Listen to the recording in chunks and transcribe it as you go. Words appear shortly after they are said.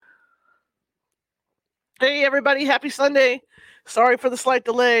Hey, everybody, happy Sunday. Sorry for the slight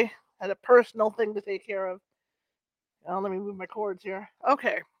delay. Had a personal thing to take care of. Let me move my cords here.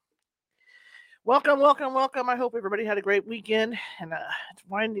 Okay. Welcome, welcome, welcome. I hope everybody had a great weekend and it's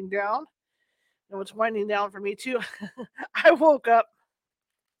winding down. It's winding down for me too. I woke up.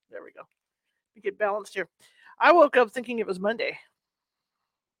 There we go. Let me get balanced here. I woke up thinking it was Monday.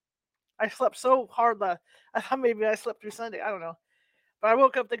 I slept so hard. I thought maybe I slept through Sunday. I don't know. But I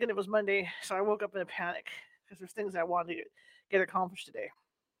woke up thinking it was Monday. So I woke up in a panic because there's things I wanted to get accomplished today.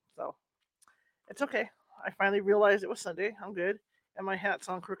 So it's okay. I finally realized it was Sunday. I'm good. And my hat's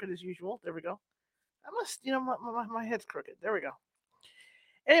on crooked as usual. There we go. I must, my head's crooked. There we go.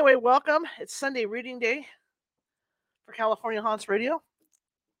 Anyway, welcome. It's Sunday reading day for California Haunts Radio.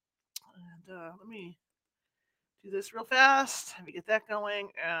 And let me do this real fast. Let me get that going.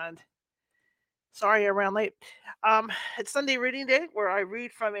 And sorry I ran late. It's Sunday reading day where I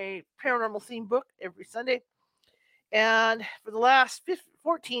read from a paranormal themed book every Sunday. And for the last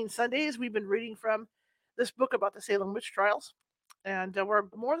 14 Sundays, we've been reading from this book about the Salem witch trials. And we're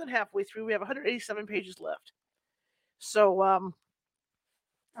more than halfway through. We have 187 pages left. So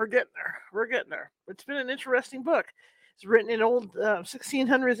we're getting there. We're getting there. It's been an interesting book. It's written in old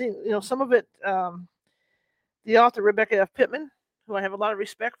 1600s. Some of it, the author, Rebecca F. Pittman, who I have a lot of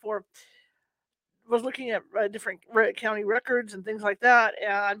respect for, was looking at different county records and things like that.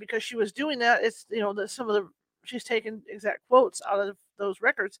 And because she was doing that, it's, she's taken exact quotes out of those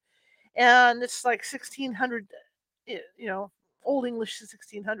records. And it's like 1600, Old English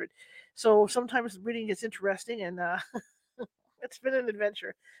 1600. So sometimes reading gets interesting, and it's been an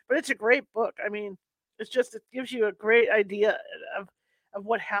adventure. But it's a great book. I mean, it gives you a great idea of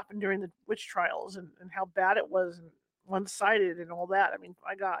what happened during the witch trials and how bad it was and one-sided and all that. I mean,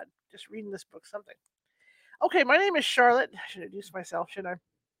 my God, just reading this book, something. Okay, my name is Charlotte. I should introduce myself, shouldn't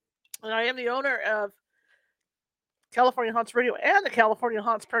I? And I am the owner of California Haunts Radio and the California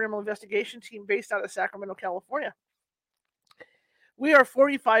Haunts Paranormal Investigation Team based out of Sacramento, California. We are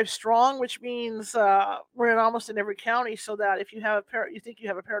 45 strong, which means we're in almost in every county. So that if you have you think you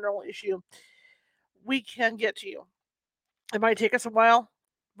have a paranormal issue, we can get to you. It might take us a while,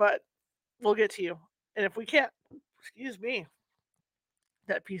 but we'll get to you. And if we can't, excuse me,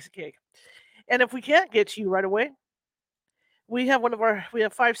 that piece of cake. And if we can't get to you right away, we have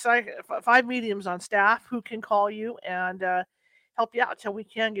five mediums on staff who can call you and help you out until we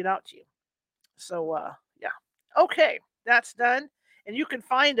can get out to you. So yeah, okay, that's done. And you can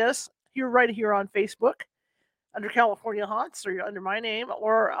find us right here on Facebook under California Haunts, or under my name,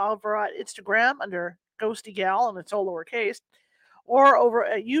 or over at Instagram under Ghosty Gal, and it's all lowercase, or over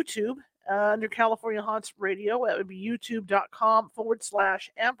at YouTube under California Haunts Radio. That would be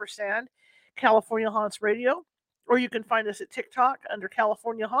youtube.com/ampersand California Haunts Radio. Or you can find us at TikTok under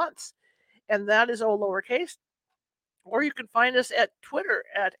California Haunts, and that is all lowercase. Or you can find us at Twitter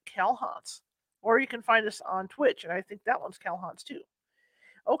at Cal Haunts. Or you can find us on Twitch, and I think that one's Cal Haunts too.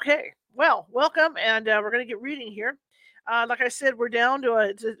 Okay, well, welcome, and we're going to get reading here. Like I said, we're down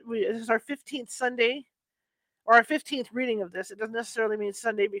to this is our 15th Sunday, or our 15th reading of this. It doesn't necessarily mean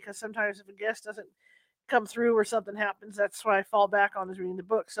Sunday, because sometimes if a guest doesn't come through or something happens, that's why I fall back on is reading the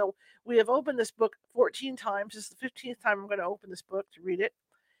book. So we have opened this book 14 times. This is the 15th time I'm going to open this book to read it.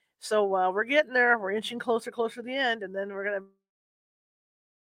 So we're getting there. We're inching closer to the end, and then we're going to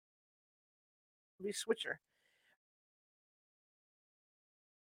be switcher.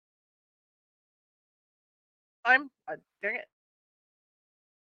 Dang it.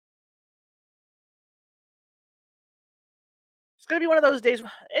 It's going to be one of those days.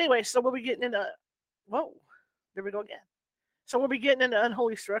 Anyway, so we'll be getting into. Whoa, there we go again. So we'll be getting into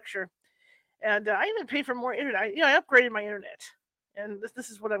unholy structure. And I even paid for more internet. I upgraded my internet, and this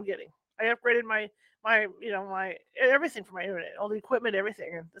is what I'm getting. I upgraded my everything for my internet, all the equipment,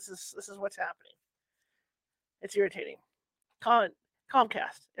 everything, and this is what's happening. It's irritating.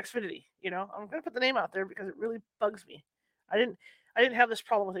 Comcast, Xfinity. I'm gonna put the name out there because it really bugs me. I didn't have this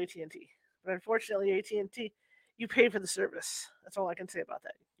problem with AT&T, but unfortunately AT&T, you paid for the service. That's all I can say about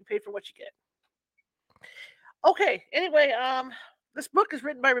that. You pay for what you get. Okay. Anyway, this book is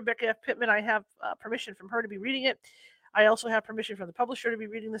written by Rebecca F. Pittman. I have permission from her to be reading it. I also have permission from the publisher to be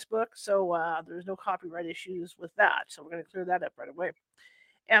reading this book, so there's no copyright issues with that. So we're going to clear that up right away.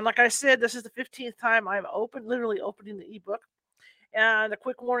 And like I said, this is the 15th time I'm literally opening the ebook. And the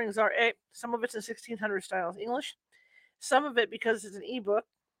quick warnings are: some of it's in 1600 style English, some of it, because it's an ebook,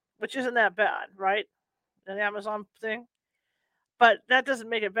 which isn't that bad, right? An Amazon thing. But that doesn't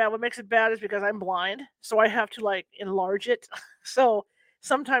make it bad. What makes it bad is because I'm blind, so I have to enlarge it. So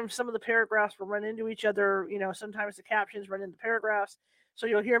sometimes some of the paragraphs will run into each other. Sometimes the captions run into paragraphs. So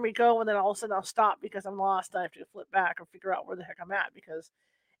you'll hear me go, and then all of a sudden I'll stop because I'm lost. I have to flip back or figure out where the heck I'm at because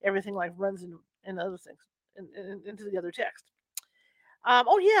everything like runs in other things, into the other text.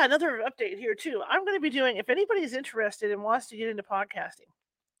 Oh yeah, another update here too. I'm going to be doing, if anybody's interested and wants to get into podcasting,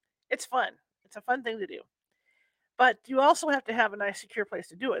 it's fun. It's a fun thing to do. But you also have to have a nice secure place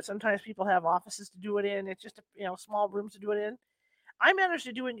to do it. Sometimes people have offices to do it in. It's just small rooms to do it in. I managed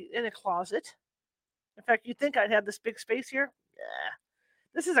to do it in a closet. In fact, you'd think I'd have this big space here. Yeah.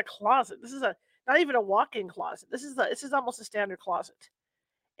 This is a closet. This is not even a walk-in closet. This is almost a standard closet.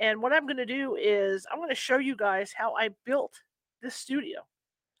 And what I'm going to do is I'm going to show you guys how I built this studio.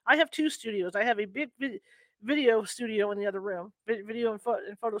 I have two studios. I have a big video studio in the other room, video and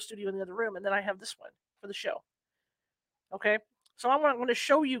photo studio in the other room, and then I have this one for the show. Okay, so I'm going to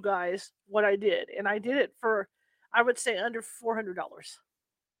show you guys what I did, and I did it for, I would say, under $400.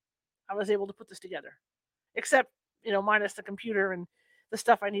 I was able to put this together, except minus the computer and the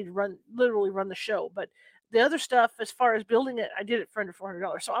stuff I need to literally run the show. But the other stuff, as far as building it, I did it for under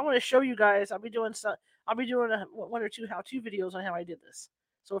 $400. So I want to show you guys. I'll be doing one or two how-to videos on how I did this.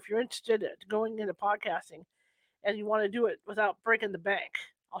 So if you're interested in going into podcasting and you want to do it without breaking the bank,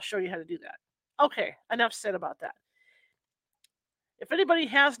 I'll show you how to do that. Okay, enough said about that. If anybody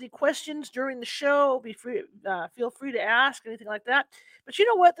has any questions during the show, feel free to ask, anything like that. But you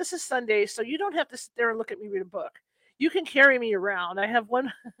know what? This is Sunday, so you don't have to sit there and look at me read a book. You can carry me around. I have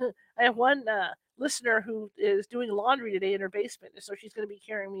one listener who is doing laundry today in her basement, so she's going to be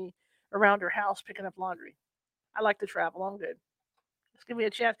carrying me around her house picking up laundry. I like to travel. I'm good. Let's give me a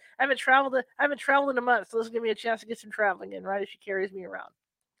chance. I haven't traveled in a month, so let's give me a chance to get some traveling in, right? If she carries me around.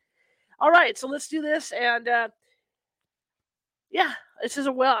 All right, so let's do this, and yeah, this is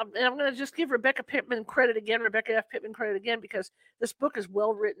and I'm going to just give Rebecca F. Pittman credit again, because this book is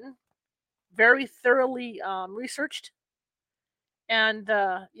well written, very thoroughly researched, and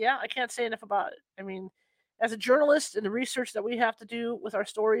I can't say enough about it. I mean, as a journalist and the research that we have to do with our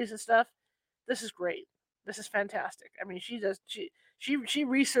stories and stuff, this is great. This is fantastic. I mean, she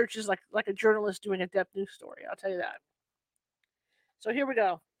researches like a journalist doing a depth news story. I'll tell you that. So here we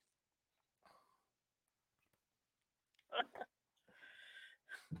go.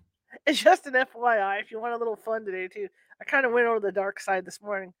 It's just an FYI if you want a little fun today too. I kind of went over the dark side this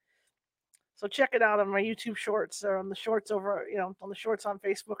morning. So check it out on my YouTube shorts or on the shorts over, on the shorts on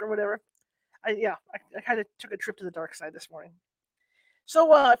Facebook or whatever. I kind of took a trip to the dark side this morning.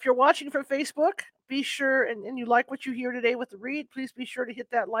 So if you're watching from Facebook, be sure, and you like what you hear today with the read, please be sure to hit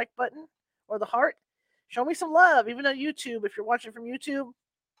that like button or the heart. Show me some love, even on YouTube. If you're watching from YouTube,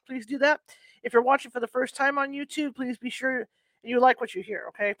 please do that. If you're watching for the first time on YouTube, please be sure you like what you hear,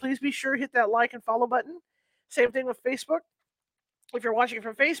 okay? Please be sure to hit that like and follow button. Same thing with Facebook. If you're watching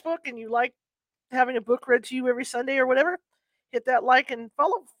from Facebook and you like having a book read to you every Sunday or whatever, hit that like and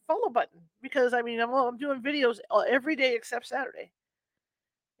follow button, because I'm doing videos every day except Saturday,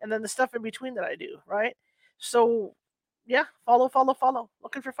 and then the stuff in between that I do, right? So yeah, follow.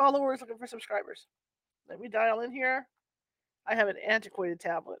 Looking for followers, looking for subscribers. Let me dial in here. I have an antiquated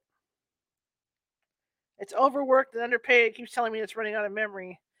tablet. It's overworked and underpaid. It keeps telling me it's running out of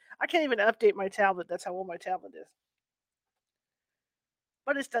memory. I can't even update my tablet. That's how old my tablet is.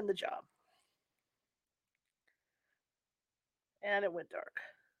 But it's done the job. And it went dark.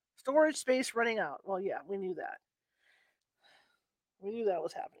 Storage space running out. Well, yeah, we knew that. We knew that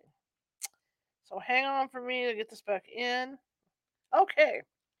was happening. So hang on for me to get this back in. Okay.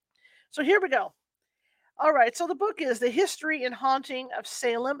 So here we go. All right. So the book is The History and Haunting of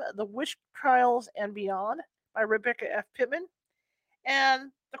Salem, The Witch Trials and Beyond by Rebecca F. Pittman.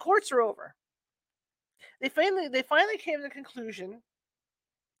 And the courts are over. They finally came to the conclusion,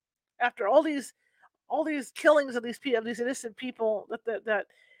 after all these killings of these innocent people that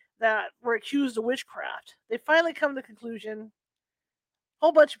were accused of witchcraft. They finally come to the conclusion. A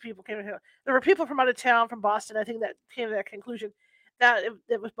whole bunch of people came here. There were people from out of town, from Boston, I think, that came to that conclusion that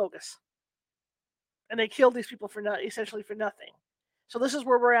it was bogus, and they killed these people essentially for nothing. So this is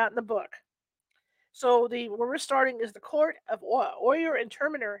where we're at in the book. So where we're starting is the court of Oyer and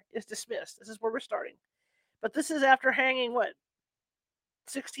Terminer is dismissed. This is where we're starting, but this is after hanging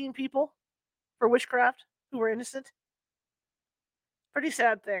 16 people for witchcraft who were innocent. Pretty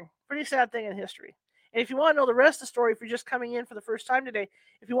sad thing in history. And if you want to know the rest of the story, if you're just coming in for the first time today,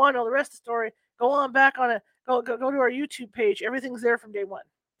 if you want to know the rest of the story, go on back on go to our YouTube page. Everything's there from day one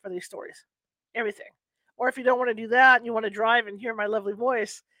for these stories, everything. Or if you don't want to do that and you want to drive and hear my lovely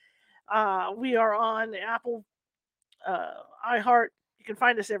voice, we are on Apple, iHeart. You can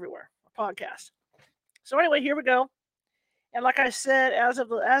find us everywhere. A podcast. So anyway, here we go. And like I said, as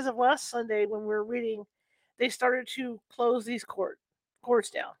of last Sunday when we were reading, they started to close these court Court's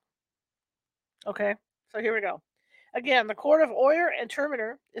down. Okay, so here we go. Again, the court of Oyer and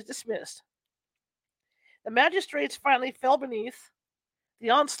Terminer is dismissed. The magistrates finally fell beneath the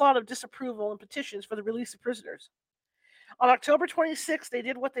onslaught of disapproval and petitions for the release of prisoners. On October 26th, they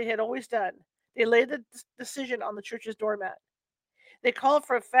did what they had always done. They laid the decision on the church's doormat. They called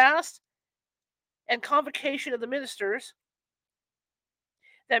for a fast and convocation of the ministers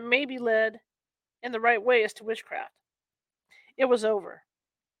that may be led in the right way as to witchcraft. It was over.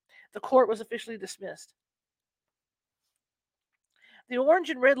 The court was officially dismissed. The orange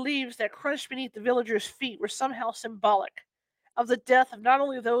and red leaves that crunched beneath the villagers' feet were somehow symbolic of the death of not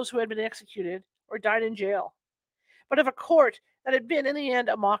only those who had been executed or died in jail, but of a court that had been, in the end,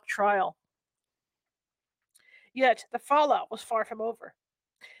 a mock trial. Yet, the fallout was far from over.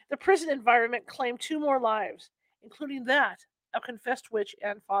 The prison environment claimed 2 more lives, including that of confessed witch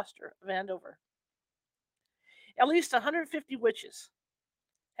Anne Foster of Andover. At least 150 witches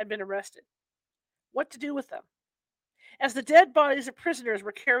had been arrested. What to do with them? As the dead bodies of prisoners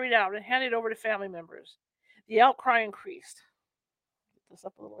were carried out and handed over to family members, the outcry increased. Get this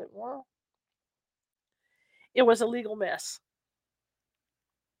up a little bit more. It was a legal mess,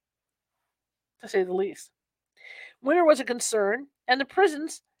 to say the least. Winter was a concern, and the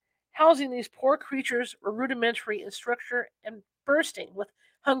prisons housing these poor creatures were rudimentary in structure and bursting with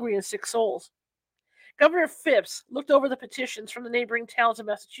hungry and sick souls. Governor Phipps looked over the petitions from the neighboring towns of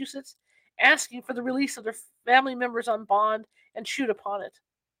Massachusetts, asking for the release of their family members on bond, and chewed upon it.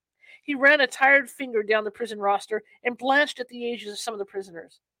 He ran a tired finger down the prison roster and blanched at the ages of some of the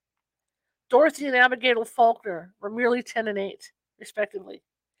prisoners. Dorothy and Abigail Faulkner were merely 10 and 8, respectively.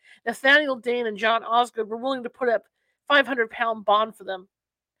 Nathaniel Dane and John Osgood were willing to put up £500 bond for them.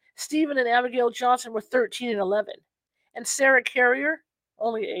 Stephen and Abigail Johnson were 13 and 11, and Sarah Carrier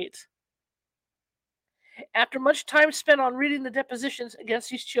only 8. After much time spent on reading the depositions against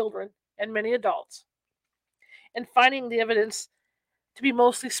these children and many adults, and finding the evidence to be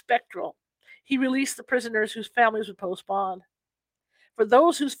mostly spectral, he released the prisoners whose families would post bond. For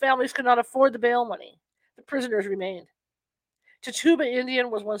those whose families could not afford the bail money, the prisoners remained. Tituba Indian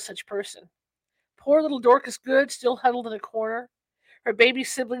was one such person. Poor little Dorcas Good still huddled in a corner, her baby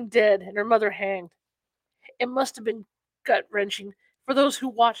sibling dead and her mother hanged. It must have been gut-wrenching for those who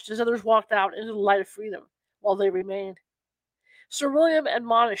watched as others walked out into the light of freedom while they remained. Sir William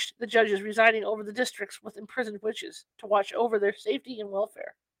admonished the judges residing over the districts with imprisoned witches to watch over their safety and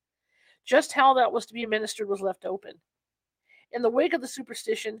welfare. Just how that was to be administered was left open. In the wake of the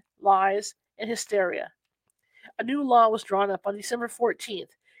superstition, lies, and hysteria, a new law was drawn up on December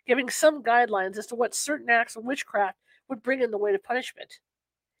 14th, giving some guidelines as to what certain acts of witchcraft would bring in the way of punishment.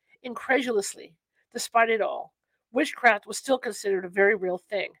 Incredulously, despite it all, witchcraft was still considered a very real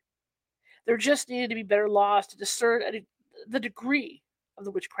thing. There just needed to be better laws to discern the degree of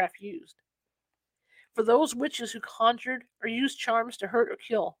the witchcraft used. For those witches who conjured or used charms to hurt or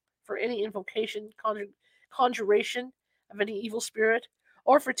kill, for any invocation, conjuration of any evil spirit,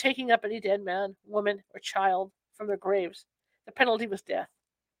 or for taking up any dead man, woman, or child from their graves, the penalty was death.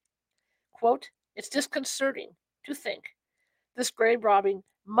 Quote, "It's disconcerting to think this grave robbing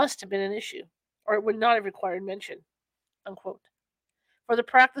must have been an issue, or it would not have required mention." Unquote. For the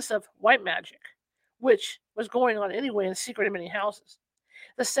practice of white magic, which was going on anyway in secret in many houses,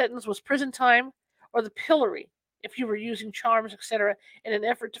 the sentence was prison time or the pillory if you were using charms, etc., in an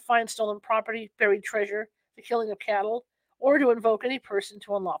effort to find stolen property, buried treasure, the killing of cattle, or to invoke any person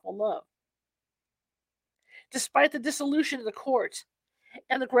to unlawful love. Despite the dissolution of the court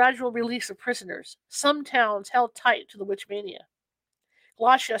and the gradual release of prisoners, some towns held tight to the witch mania.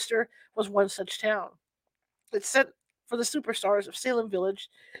 Gloucester was one such town. It sent for the superstars of Salem Village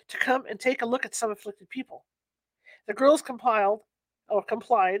to come and take a look at some afflicted people. The girls complied,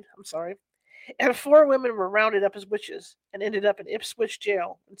 and 4 women were rounded up as witches and ended up in Ipswich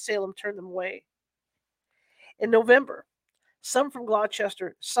jail when Salem turned them away. In November, some from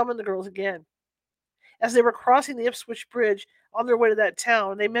Gloucester summoned the girls again. As they were crossing the Ipswich Bridge on their way to that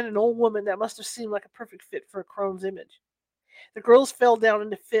town, they met an old woman that must have seemed like a perfect fit for a crone's image. The girls fell down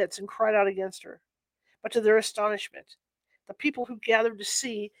into fits and cried out against her. But to their astonishment, the people who gathered to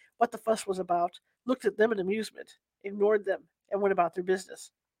see what the fuss was about looked at them in amusement, ignored them, and went about their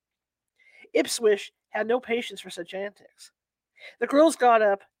business. Ipswich had no patience for such antics. The girls got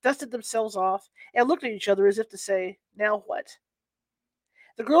up, dusted themselves off, and looked at each other as if to say, "Now what?"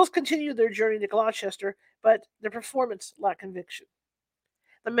 The girls continued their journey to Gloucester, but their performance lacked conviction.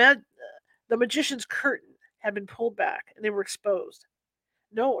 The magician's curtain had been pulled back, and they were exposed.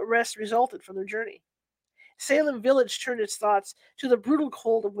 No arrest resulted from their journey. Salem Village turned its thoughts to the brutal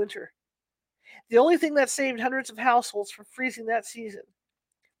cold of winter. The only thing that saved hundreds of households from freezing that season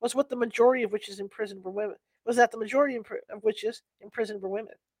was what the majority of witches imprisoned were women. Was that the majority of witches imprisoned were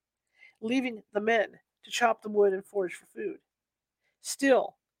women, leaving the men to chop the wood and forage for food.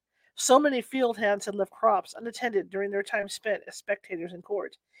 Still, so many field hands had left crops unattended during their time spent as spectators in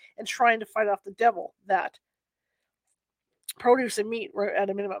court and trying to fight off the devil that produce and meat were at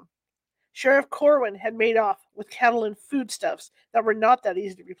a minimum. Sheriff Corwin had made off with cattle and foodstuffs that were not that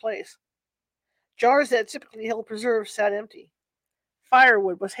easy to replace. Jars that typically held preserves sat empty.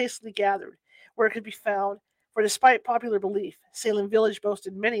 Firewood was hastily gathered where it could be found, for despite popular belief, Salem Village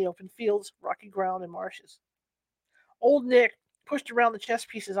boasted many open fields, rocky ground, and marshes. Old Nick pushed around the chess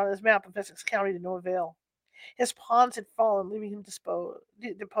pieces on his map of Essex County to no avail. His pawns had fallen, leaving him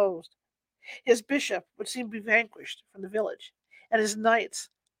deposed. His bishop would seem to be vanquished from the village, and his knights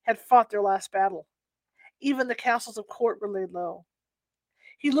had fought their last battle. Even the castles of court were laid low.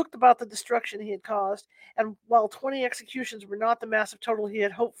 He looked about the destruction he had caused, and while 20 executions were not the massive total he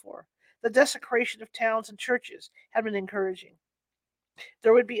had hoped for, the desecration of towns and churches had been encouraging.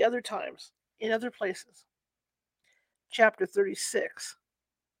 There would be other times, in other places. Chapter 36.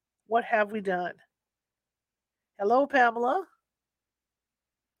 What have we done? Hello, Pamela.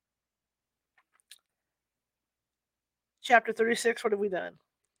 Chapter 36. What have we done?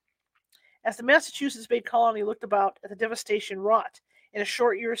 As the Massachusetts Bay Colony looked about at the devastation wrought in a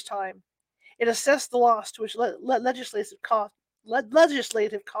short year's time, it assessed the loss to its legislative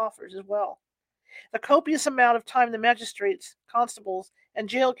coffers as well. The copious amount of time the magistrates, constables, and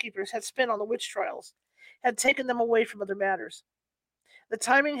jail keepers had spent on the witch trials had taken them away from other matters. The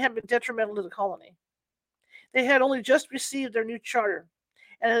timing had been detrimental to the colony. They had only just received their new charter,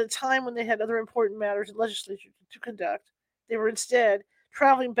 and at a time when they had other important matters in legislature to conduct, they were instead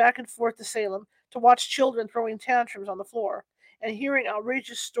traveling back and forth to Salem to watch children throwing tantrums on the floor and hearing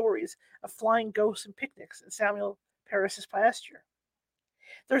outrageous stories of flying ghosts and picnics in Samuel Parris's pasture.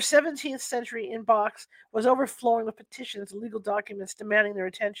 Their 17th century inbox was overflowing with petitions and legal documents demanding their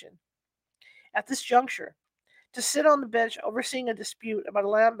attention. At this juncture, to sit on the bench overseeing a dispute about a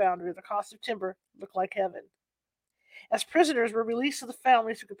land boundary or the cost of timber looked like heaven. As prisoners were released to the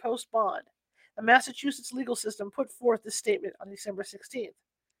families who could post bond, the Massachusetts legal system put forth this statement on December 16th,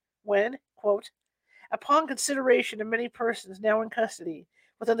 when, quote, upon consideration of many persons now in custody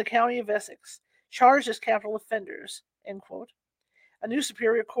within the county of Essex, charged as capital offenders, end quote, a new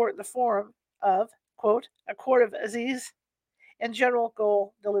superior court in the form of, quote, a court of assize and general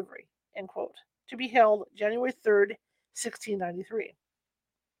goal delivery, end quote, to be held January 3rd, 1693.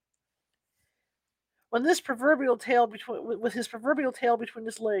 With his proverbial tail between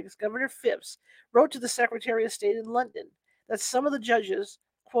his legs, Governor Phipps wrote to the Secretary of State in London that some of the judges,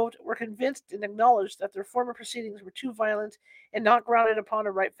 quote, were convinced and acknowledged that their former proceedings were too violent and not grounded upon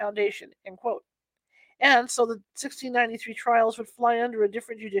a right foundation, end quote. And so the 1693 trials would fly under a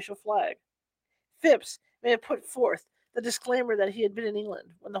different judicial flag. Phipps may have put forth the disclaimer that he had been in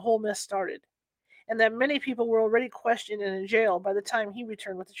England when the whole mess started, and that many people were already questioned and in jail by the time he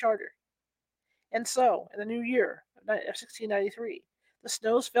returned with the charter. And so, in the new year of 1693, the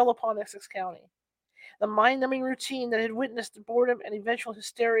snows fell upon Essex County. The mind-numbing routine that had witnessed the boredom and eventual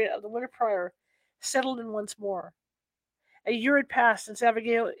hysteria of the winter prior settled in once more. A year had passed since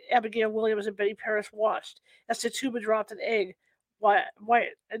Abigail Williams and Betty Parris watched as Tituba dropped an egg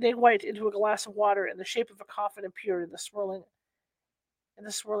white into a glass of water in the shape of a coffin appeared as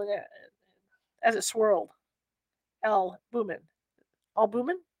it swirled. Albumen.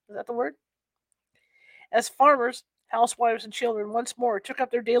 Albumen? Is that the word? As farmers, housewives, and children once more took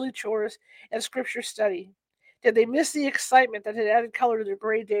up their daily chores and scripture study, did they miss the excitement that had added color to their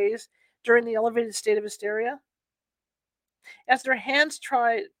gray days during the elevated state of hysteria? As their hands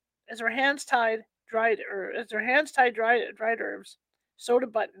tied dried herbs, sewed a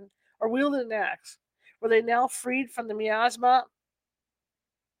button, or wielded an axe, were they now freed from the miasma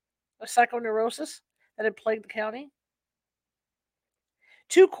of psychoneurosis that had plagued the county?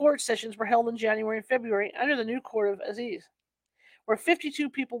 2 court sessions were held in January and February under the new court of assize, where 52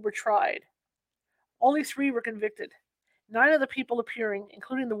 people were tried. Only 3 were convicted. 9 of the people appearing,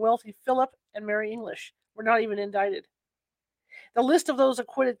 including the wealthy Philip and Mary English, were not even indicted. The list of those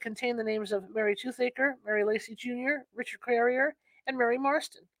acquitted contained the names of Mary Toothaker, Mary Lacey Jr., Richard Carrier, and Mary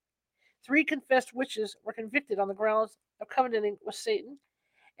Marston. 3 confessed witches were convicted on the grounds of covenanting with Satan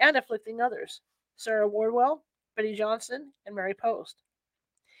and afflicting others: Sarah Wardwell, Betty Johnson, and Mary Post.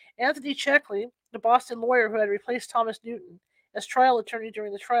 Anthony Checkley, the Boston lawyer who had replaced Thomas Newton as trial attorney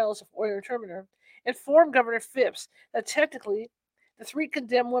during the trials of Oyer and Terminer, informed Governor Phipps that technically the 3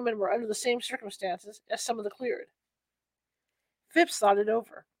 condemned women were under the same circumstances as some of the cleared. Phipps thought it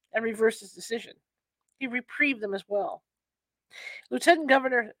over and reversed his decision. He reprieved them as well. Lieutenant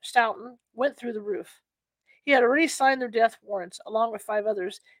Governor Stoughton went through the roof. He had already signed their death warrants, along with 5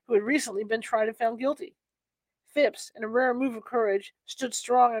 others who had recently been tried and found guilty. Phipps, in a rare move of courage, stood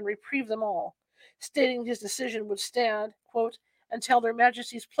strong and reprieved them all, stating his decision would stand, quote, until their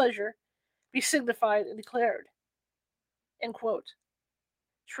Majesty's pleasure be signified and declared. End quote.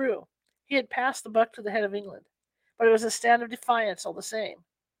 True, he had passed the buck to the head of England, but it was a stand of defiance all the same.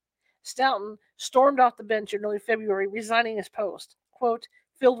 Stoughton stormed off the bench in early February, resigning his post, quote,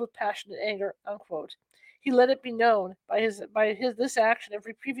 filled with passionate anger, unquote. He let it be known by this action of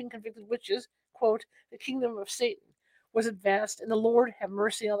reprieving convicted witches, quote, the kingdom of Satan was advanced, and the Lord have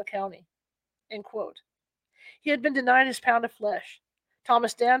mercy on the county, end quote. He had been denied his pound of flesh.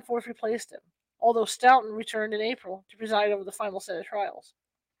 Thomas Danforth replaced him, although Stoughton returned in April to preside over the final set of trials.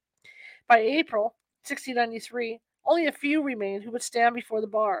 By April 1693, only a few remained who would stand before the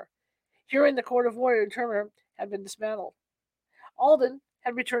bar. Hearing the Court of Warrior Determiner had been dismantled. Alden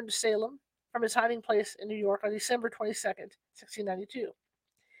had returned to Salem from his hiding place in New York on December 22nd, 1692.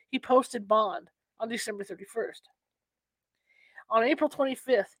 He posted bond on December 31st. On April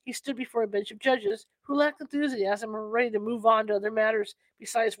 25th, he stood before a bench of judges who lacked enthusiasm and were ready to move on to other matters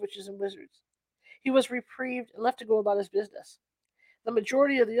besides witches and wizards. He was reprieved and left to go about his business. The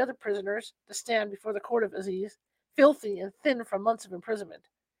majority of the other prisoners to stand before the court of Assize, filthy and thin from months of imprisonment,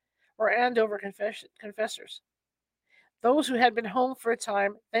 were Andover confessors. Those who had been home for a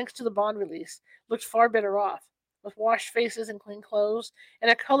time, thanks to the bond release, looked far better off, with washed faces and clean clothes, and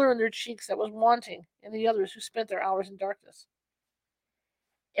a color in their cheeks that was wanting in the others who spent their hours in darkness.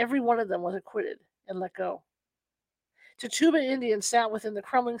 Every one of them was acquitted and let go. Tituba Indians sat within the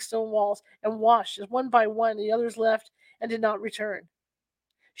crumbling stone walls and watched as one by one the others left and did not return.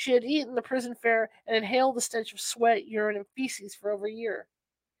 She had eaten the prison fare and inhaled the stench of sweat, urine, and feces for over a year.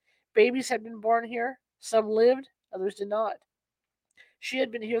 Babies had been born here. Some lived, others did not. She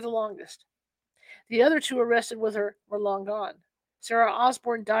had been here the longest. The other 2 arrested with her were long gone. Sarah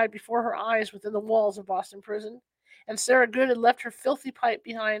Osborne died before her eyes within the walls of Boston Prison, and Sarah Good had left her filthy pipe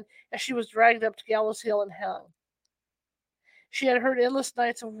behind as she was dragged up to Gallows Hill and hung. She had heard endless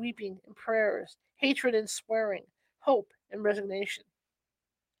nights of weeping and prayers, hatred and swearing, hope and resignation.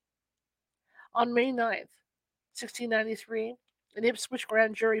 On May 9th, 1693, an Ipswich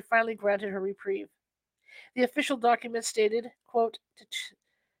grand jury finally granted her reprieve. The official document stated, quote,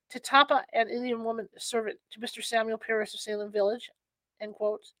 Titapa, an Indian woman servant to Mr. Samuel Parris of Salem Village, end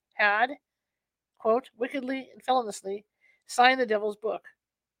quote, had, quote, wickedly and feloniously signed the devil's book,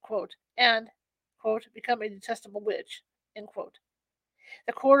 quote, and, quote, become a detestable witch, end quote.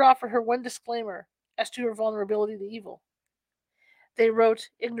 The court offered her one disclaimer as to her vulnerability to evil. They wrote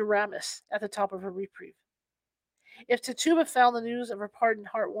ignoramus at the top of her reprieve. If Tituba found the news of her pardon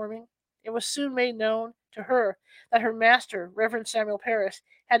heartwarming, it was soon made known to her that her master, Reverend Samuel Parris,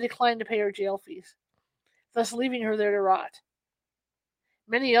 had declined to pay her jail fees, thus leaving her there to rot.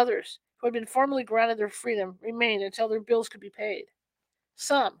 Many others, who had been formally granted their freedom, remained until their bills could be paid.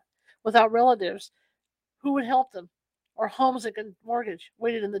 Some, without relatives who would help them, or homes that could mortgage,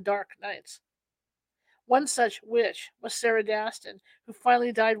 waited in the dark nights. One such witch was Sarah Daston, who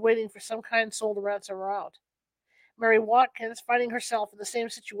finally died waiting for some kind soul to ransom her out. Mary Watkins, finding herself in the same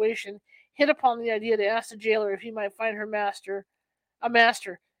situation, hit upon the idea to ask the jailer if he might find her a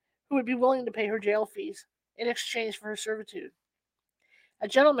master who would be willing to pay her jail fees in exchange for her servitude. A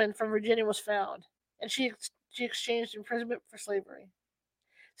gentleman from Virginia was found, and she exchanged imprisonment for slavery.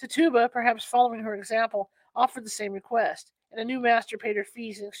 Tituba, perhaps following her example, offered the same request, and a new master paid her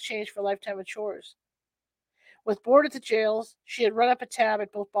fees in exchange for a lifetime of chores. With board at the jails, she had run up a tab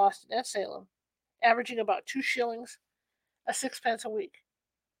at both Boston and Salem, averaging about 2 shillings, a 6 pence a week.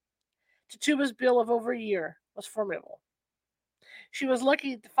 Tituba's bill of over a year was formidable. She was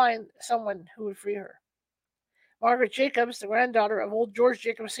lucky to find someone who would free her. Margaret Jacobs, the granddaughter of old George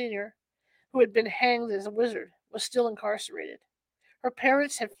Jacobs Sr., who had been hanged as a wizard, was still incarcerated. Her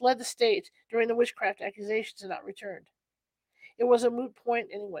parents had fled the state during the witchcraft accusations and not returned. It was a moot point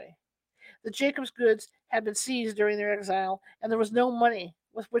anyway. The Jacobs goods had been seized during their exile, and there was no money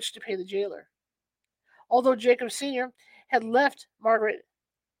with which to pay the jailer. Although Jacob Sr. had left Margaret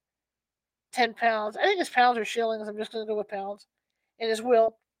 10 pounds, I think it's pounds or shillings, I'm just going to go with pounds, in his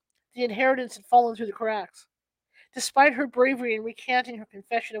will, the inheritance had fallen through the cracks. Despite her bravery in recanting her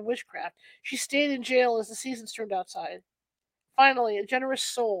confession of witchcraft, she stayed in jail as the seasons turned outside. Finally, a generous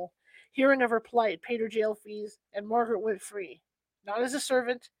soul, hearing of her plight, paid her jail fees, and Margaret went free, not as a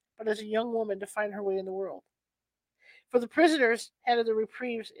servant, but as a young woman to find her way in the world. For the prisoners handed the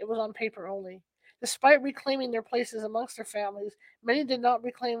reprieves, it was on paper only. Despite reclaiming their places amongst their families, many did not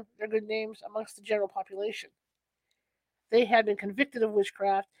reclaim their good names amongst the general population. They had been convicted of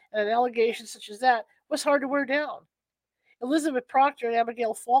witchcraft, and an allegation such as that was hard to wear down. Elizabeth Proctor and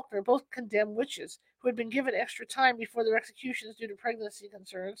Abigail Faulkner, both condemned witches who had been given extra time before their executions due to pregnancy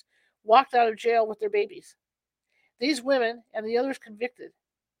concerns, walked out of jail with their babies. These women, and the others convicted,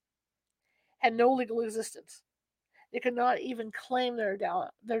 had no legal existence. They could not even claim their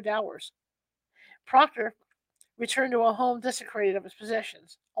dowers. Proctor returned to a home desecrated of its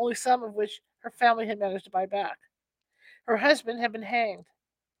possessions, only some of which her family had managed to buy back. Her husband had been hanged,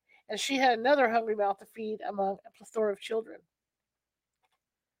 and she had another hungry mouth to feed among a plethora of children.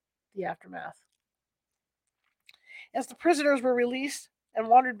 The aftermath. As the prisoners were released and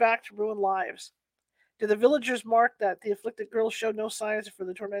wandered back to ruined lives, did the villagers mark that the afflicted girls showed no signs of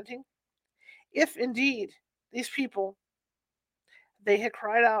further tormenting? If indeed these people they had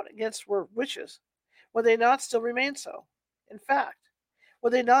cried out against were witches, would they not still remain so? In fact,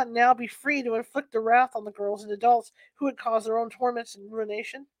 would they not now be free to inflict their wrath on the girls and adults who had caused their own torments and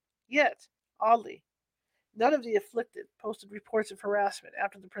ruination? Yet, oddly, none of the afflicted posted reports of harassment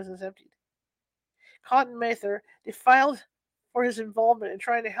after the prisons emptied. Cotton Mather, defiled for his involvement in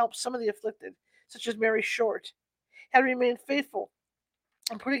trying to help some of the afflicted, such as Mary Short, had remained faithful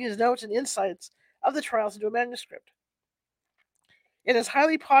in putting his notes and insights of the trials into a manuscript. In his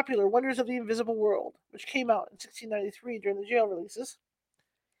highly popular Wonders of the Invisible World, which came out in 1693 during the jail releases,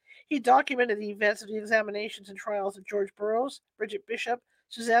 he documented the events of the examinations and trials of George Burroughs, Bridget Bishop,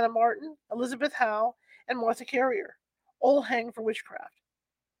 Susanna Martin, Elizabeth Howe, and Martha Carrier, all hanged for witchcraft.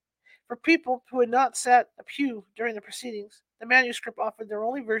 For people who had not sat a pew during the proceedings, the manuscript offered their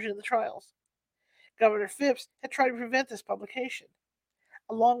only version of the trials. Governor Phipps had tried to prevent this publication,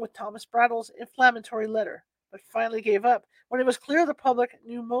 along with Thomas Brattle's inflammatory letter, but finally gave up when it was clear the public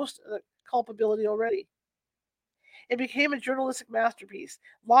knew most of the culpability already. It became a journalistic masterpiece,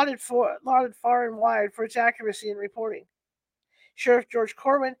 lauded far and wide for its accuracy in reporting. Sheriff George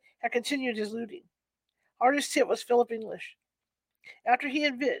Corwin had continued his looting. Hardest hit was Philip English. After he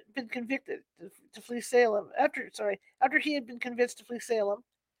had been convicted to flee Salem, after he had been convinced to flee Salem,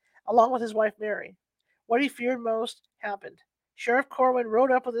 along with his wife Mary, what he feared most happened. Sheriff Corwin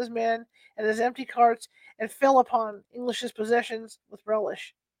rode up with his men and his empty carts and fell upon English's possessions with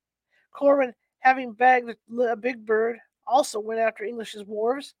relish. Corwin, having bagged a big bird, also went after English's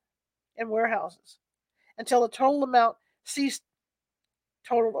wharves and warehouses, until the total amount seized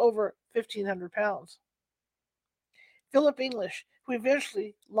totaled over 1,500 pounds. Philip English, who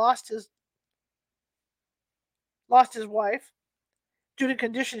eventually lost his wife due to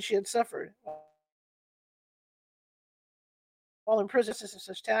conditions she had suffered while in prison of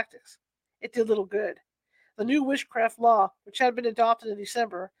such tactics. It did little good. The new witchcraft law, which had been adopted in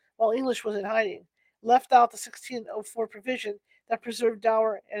December while English was in hiding, left out the 1604 provision that preserved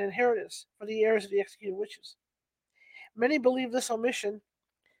dower and inheritance for the heirs of the executed witches. Many believe this omission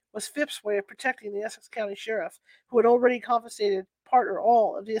was Phipps's way of protecting the Essex County Sheriff, who had already confiscated part or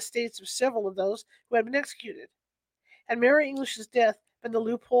all of the estates of several of those who had been executed. Had Mary English's death been the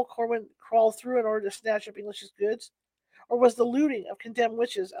loophole Corwin crawled through in order to snatch up English's goods? Or was the looting of condemned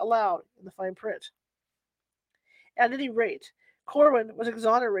witches allowed in the fine print? At any rate, Corwin was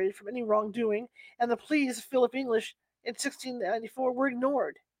exonerated from any wrongdoing, and the pleas of Philip English in 1694 were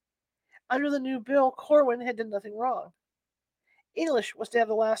ignored. Under the new bill, Corwin had done nothing wrong. English was to have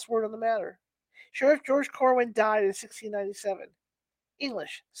the last word on the matter. Sheriff George Corwin died in 1697.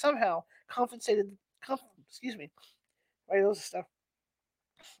 English somehow confiscated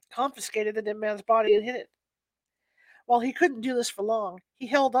the dead man's body and hid it. While he couldn't do this for long, he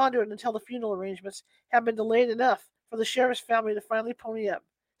held on to it until the funeral arrangements had been delayed enough for the sheriff's family to finally pony up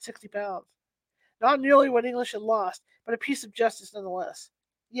 60 pounds. Not nearly what English had lost, but a piece of justice nonetheless.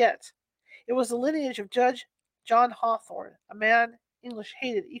 Yet, it was the lineage of Judge John Hawthorne, a man English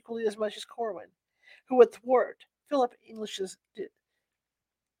hated equally as much as Corwin, who would thwart Philip English's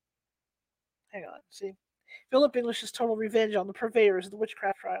Philip English's total revenge on the purveyors of the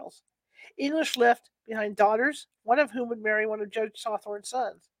witchcraft trials. English left behind daughters, one of whom would marry one of Judge Hawthorne's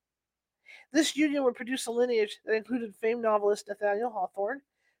sons. This union would produce a lineage that included famed novelist Nathaniel Hawthorne,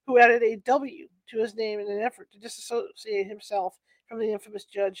 who added a W to his name in an effort to disassociate himself from the infamous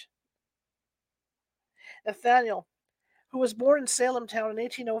judge. Nathaniel, who was born in Salem Town in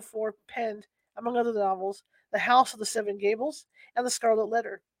 1804, penned, among other novels, The House of the Seven Gables and The Scarlet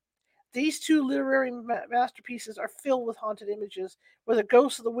Letter. These two literary masterpieces are filled with haunted images where the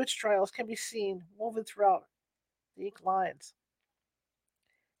ghosts of the witch trials can be seen woven throughout the ink lines.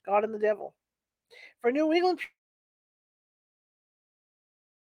 God and the Devil. For New England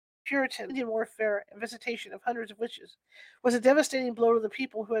Puritan Indian warfare and visitation of hundreds of witches was a devastating blow to the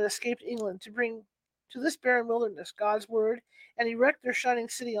people who had escaped England to bring to this barren wilderness God's word and erect their shining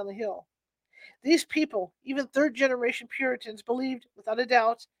city on the hill. These people, even third-generation Puritans, believed without a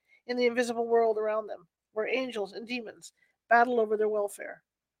doubt in the invisible world around them, where angels and demons battled over their welfare.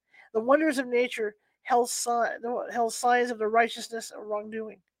 The wonders of nature held signs of the righteousness of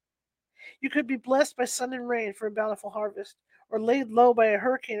wrongdoing. You could be blessed by sun and rain for a bountiful harvest, or laid low by a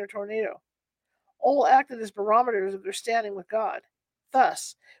hurricane or tornado. All acted as barometers of their standing with God.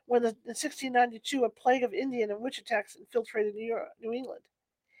 Thus, when in 1692 a plague of Indian and witch attacks infiltrated New England,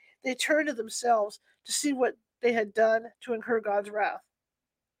 they turned to themselves to see what they had done to incur God's wrath.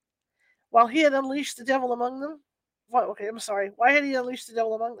 While he had unleashed the devil among them, why had he unleashed the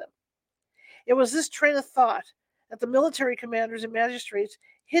devil among them? It was this train of thought that the military commanders and magistrates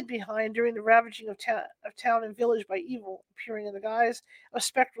hid behind during the ravaging of town and village by evil, appearing in the guise of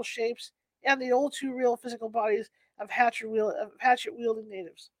spectral shapes and the all too real physical bodies of hatchet-wielding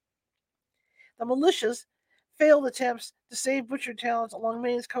natives. The militias' failed attempts to save butchered towns along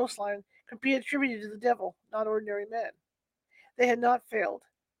Maine's coastline could be attributed to the devil, not ordinary men. They had not failed.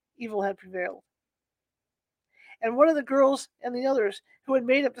 Evil had prevailed. And what of the girls and the others who had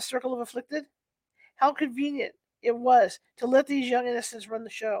made up the circle of afflicted? How convenient it was to let these young innocents run the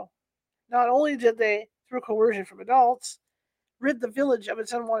show. Not only did they, through coercion from adults, rid the village of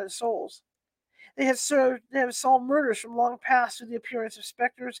its unwanted souls, they had solved murders from long past through the appearance of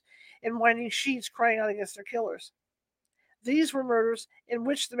specters in winding sheets crying out against their killers. These were murders in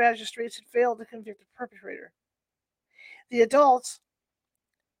which the magistrates had failed to convict the perpetrator. The adults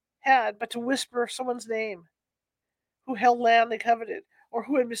had but to whisper someone's name, who held land they coveted, or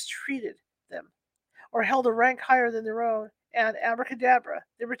who had mistreated them, or held a rank higher than their own, and abracadabra,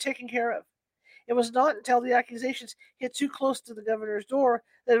 they were taken care of. It was not until the accusations hit too close to the governor's door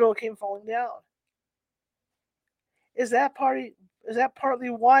that it all came falling down. Is that partly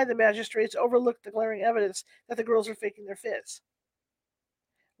why the magistrates overlooked the glaring evidence that the girls were faking their fits?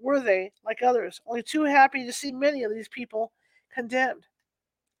 Were they, like others, only too happy to see many of these people condemned?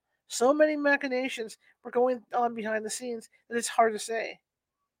 So many machinations were going on behind the scenes that it's hard to say.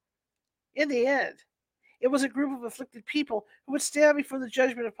 In the end, it was a group of afflicted people who would stand before the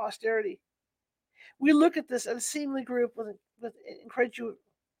judgment of posterity. We look at this unseemly group with incredulity.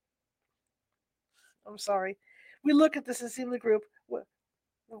 I'm sorry. We look at this unseemly group with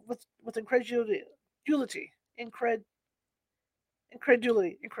incredulity.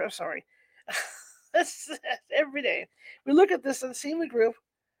 Sorry. Every day. We look at this unseemly group.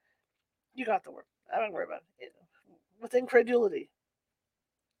 You got the word. I don't worry about it. With incredulity.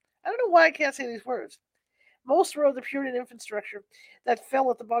 I don't know why I can't say these words. Most were of the Puritan infrastructure that fell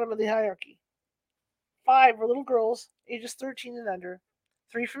at the bottom of the hierarchy. 5 were little girls, ages 13 and under,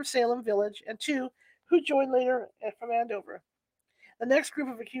 3 from Salem Village, and 2 who joined later from Andover. The next group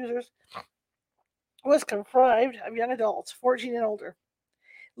of accusers was comprised of young adults, 14 and older,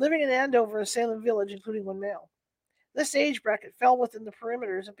 living in Andover and Salem Village, including 1 male. This age bracket fell within the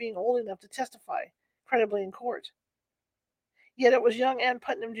perimeters of being old enough to testify credibly in court. Yet it was young Ann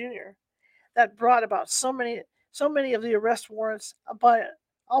Putnam Jr. that brought about so many of the arrest warrants,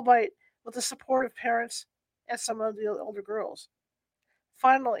 albeit with the support of parents and some of the older girls.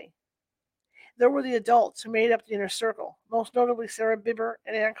 Finally, there were the adults who made up the inner circle, most notably Sarah Bibber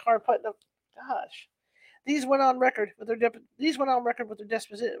and Ann Carr Putnam. Gosh, these went on record with their depositions,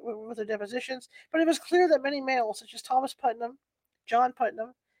 but it was clear that many males, such as Thomas Putnam, John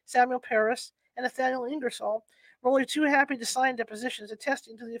Putnam, Samuel Paris, and Nathaniel Ingersoll, were only too happy to sign depositions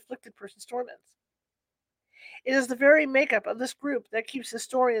attesting to the afflicted person's torments. It is the very makeup of this group that keeps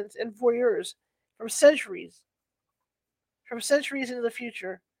historians and voyeurs from centuries into the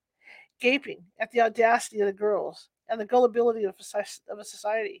future, gaping at the audacity of the girls and the gullibility of a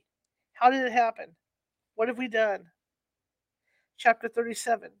society. How did it happen? What have we done? Chapter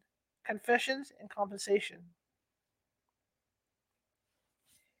 37, Confessions and Compensation.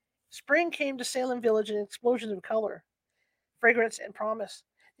 Spring came to Salem Village in explosions of color, fragrance, and promise.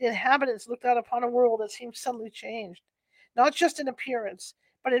 The inhabitants looked out upon a world that seemed suddenly changed, not just in appearance,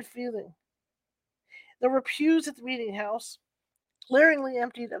 but in feeling. There were pews at the meeting house, glaringly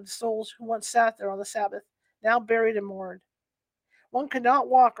emptied of the souls who once sat there on the Sabbath, now buried and mourned. One could not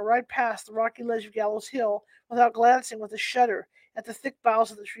walk or ride past the rocky ledge of Gallows Hill without glancing with a shudder at the thick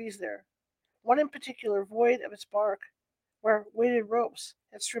boughs of the trees there, one in particular void of its bark, where weighted ropes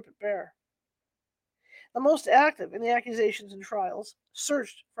had stripped it bare. The most active in the accusations and trials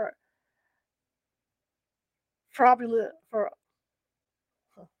searched for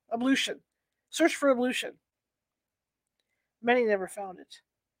ablution. Searched for ablution. Many never found it.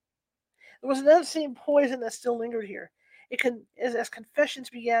 There was an unseen poison that still lingered here. As confessions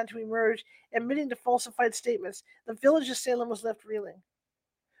began to emerge, admitting to falsified statements, the village of Salem was left reeling.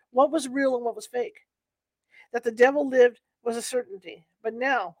 What was real and what was fake? That the devil lived was a certainty, but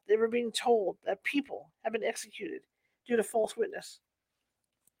now they were being told that people had been executed due to false witness.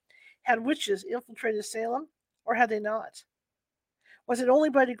 Had witches infiltrated Salem, or had they not? Was it only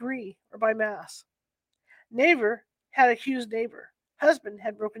by degree or by mass? Neighbor had accused neighbor. Husband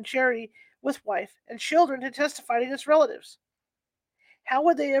had broken charity with wife, and children had testified against relatives. How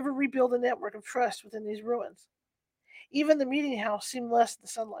would they ever rebuild a network of trust within these ruins? Even the meeting house seemed less in the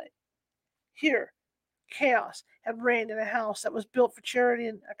sunlight. Here, chaos had reigned in a house that was built for charity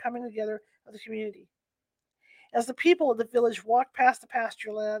and a coming together of the community. As the people of the village walked past the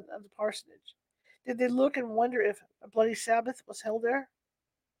pasture land of the parsonage, did they look and wonder if a bloody Sabbath was held there?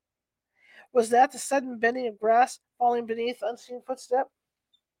 Was that the sudden bending of grass falling beneath unseen footstep?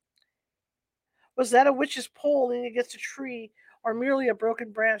 Was that a witch's pole leaning against a tree, or merely a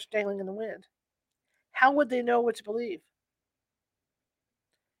broken branch dangling in the wind? How would they know what to believe?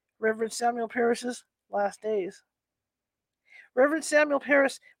 Reverend Samuel Parris's last days. Reverend Samuel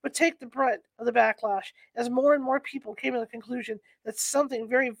Parris would take the brunt of the backlash as more and more people came to the conclusion that something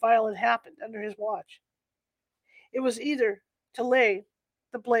very violent happened under his watch. It was either to lay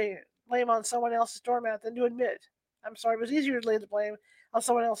the blame on someone else's doormat than to admit. It was easier to lay the blame on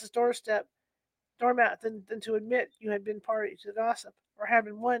someone else's doormat than to admit you had been party to the gossip, or had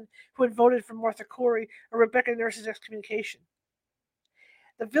been one who had voted for Martha Corey or Rebecca Nurse's excommunication.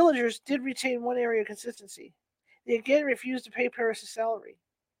 The villagers did retain one area of consistency. They again refused to pay Parris's salary.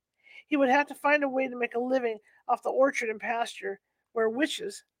 He would have to find a way to make a living off the orchard and pasture where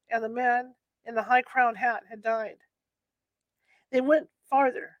witches and the man in the high-crowned hat had died. They went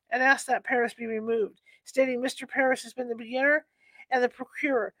farther and asked that Parris be removed, stating Mr. Parris has been the beginner and the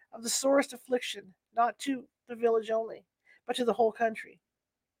procurer of the sorest affliction, not to the village only, but to the whole country.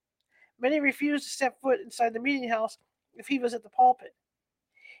 Many refused to step foot inside the meeting house if he was at the pulpit.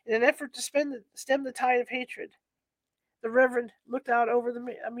 In an effort to stem the tide of hatred, the Reverend looked out over the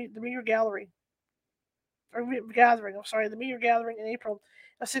meteor gathering in April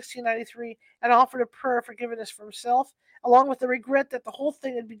of 1693 and offered a prayer of forgiveness for himself, along with the regret that the whole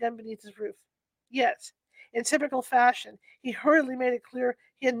thing had begun beneath his roof. Yet, in typical fashion, he hurriedly made it clear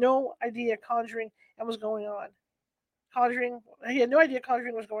he had no idea conjuring was going on. He had no idea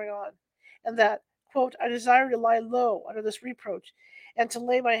conjuring was going on, and that, quote, I desire to lie low under this reproach and to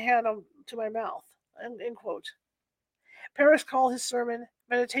lay my hand to my mouth, end quote. Parris called his sermon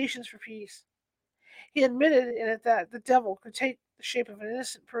Meditations for Peace. He admitted in it that the devil could take the shape of an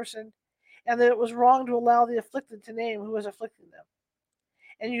innocent person, and that it was wrong to allow the afflicted to name who was afflicting them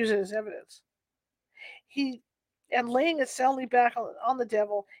and use it as evidence. And laying it soundly back on the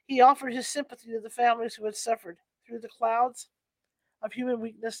devil, he offered his sympathy to the families who had suffered through the clouds of human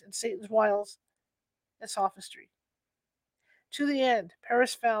weakness and Satan's wiles and sophistry. To the end,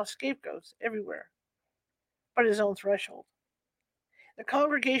 Parris found scapegoats everywhere, but his own threshold. The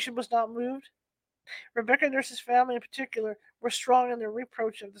congregation was not moved. Rebecca Nurse's family in particular were strong in their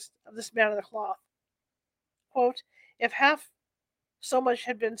reproach of this man of the cloth. Quote, if half so much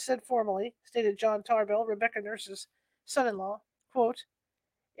had been said formally, stated John Tarbell, Rebecca Nurse's son-in-law, quote,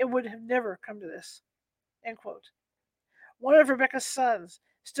 it would have never come to this, end quote. One of Rebecca's sons,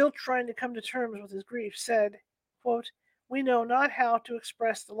 still trying to come to terms with his grief, said, quote, we know not how to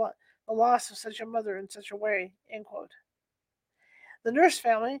express the loss of such a mother in such a way, end quote. The Nurse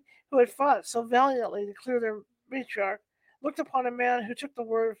family, who had fought so valiantly to clear their matriarch, looked upon a man who took the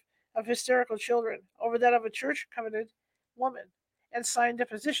word of hysterical children over that of a church-coveted woman, and signed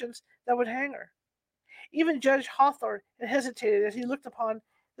depositions that would hang her. Even Judge Hawthorne had hesitated as he looked upon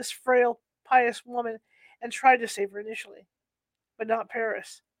this frail, pious woman and tried to save her initially. But not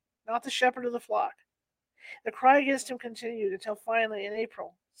Parris, not the shepherd of the flock. The cry against him continued until finally, in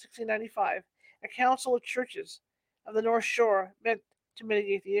April 1695, a council of churches of the North Shore met to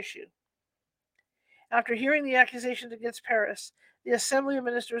mitigate the issue. After hearing the accusations against Parris, the Assembly of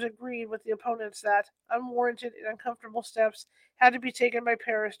Ministers agreed with the opponents that unwarranted and uncomfortable steps had to be taken by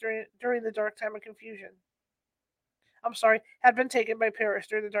Parris during the dark time of confusion. Had been taken by Parris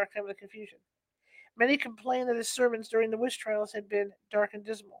during the dark time of the confusion. Many complained that his sermons during the witch trials had been dark and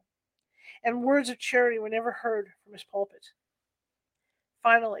dismal, and words of charity were never heard from his pulpit.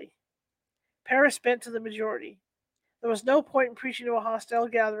 Finally, Parris bent to the majority. There was no point in preaching to a hostile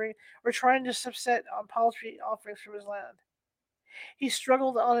gathering or trying to subset on paltry offerings from his land. He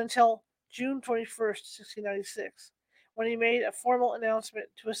struggled on until June 21st, 1696, when he made a formal announcement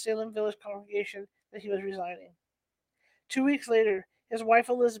to a Salem village congregation that he was resigning. 2 weeks later, his wife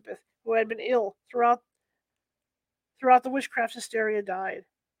Elizabeth who had been ill throughout the witchcraft hysteria, died.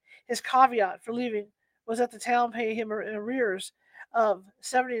 His caveat for leaving was that the town pay him in arrears of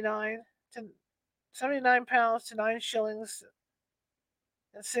 79 pounds to 9 shillings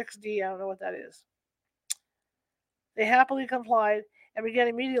and 6d. I don't know what that is. They happily complied and began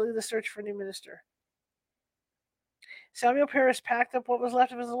immediately the search for a new minister. Samuel Parris packed up what was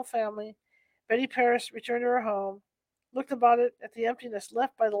left of his little family. Betty Parris returned to her home, looked about it at the emptiness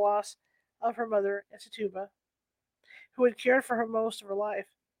left by the loss of her mother and Tituba, who had cared for her most of her life.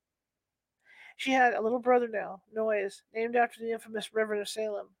 She had a little brother now, Noyes, named after the infamous Reverend of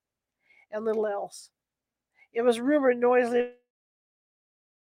Salem, and little else. It was rumored Noyes later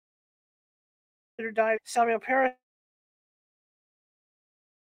died. Samuel Parris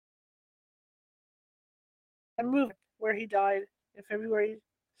and moved where he died in February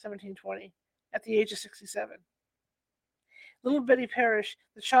 1720 at the age of 67. Little Betty Parrish,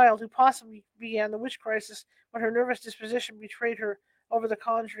 the child who possibly began the witch crisis when her nervous disposition betrayed her over the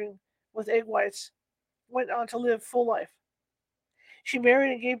conjuring with egg whites, went on to live full life. She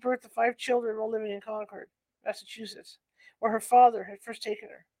married and gave birth to 5 children while living in Concord, Massachusetts, where her father had first taken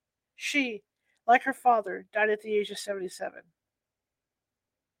her. She, like her father, died at the age of 77.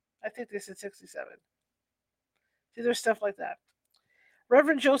 I think they said 67. See, there's stuff like that.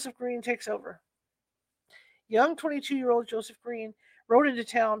 Reverend Joseph Green takes over. Young 22-year-old Joseph Green rode into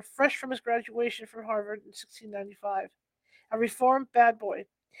town fresh from his graduation from Harvard in 1695. A reformed bad boy,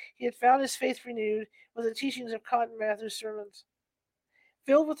 he had found his faith renewed with the teachings of Cotton Mather's sermons.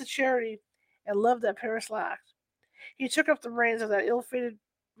 Filled with the charity and love that Paris lacked, he took up the reins of that ill-fated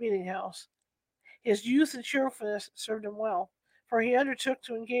meeting house. His youth and cheerfulness served him well, for he undertook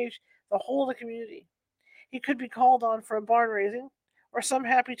to engage the whole of the community. He could be called on for a barn raising, or some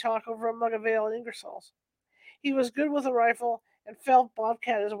happy talk over a mug of ale at Ingersoll's. He was good with a rifle and felt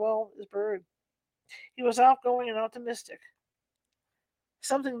bobcat as well as bird. He was outgoing and optimistic,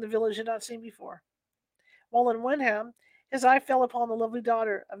 something the village had not seen before. While in Wenham, his eye fell upon the lovely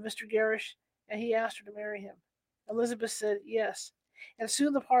daughter of Mr. Gerrish, and he asked her to marry him. Elizabeth said yes, and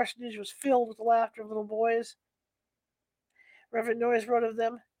soon the parsonage was filled with the laughter of little boys. Reverend Noyes wrote of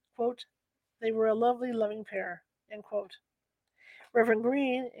them, quote, "They were a lovely, loving pair." End quote. Reverend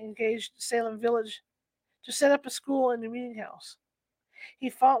Green engaged Salem Village to set up a school and a meeting house. He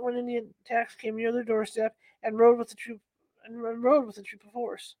fought when Indian attacks came near their doorstep and rode with the troop of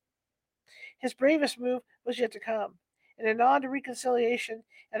horse. His bravest move was yet to come. In a nod to reconciliation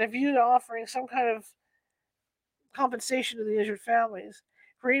and a view to offering some kind of compensation to the injured families,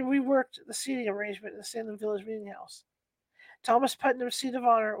 Green reworked the seating arrangement in the Salem Village Meeting House. Thomas Putnam's seat of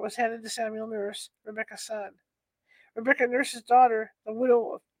honor was handed to Samuel Nurse, Rebecca's son. Rebecca Nurse's daughter, the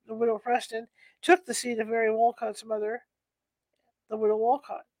widow Preston, took the seat of Mary Walcott's mother, the widow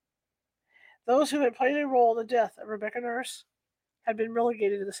Walcott. Those who had played a role in the death of Rebecca Nurse had been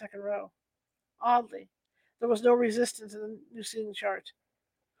relegated to the second row. Oddly, there was no resistance in the new seating chart.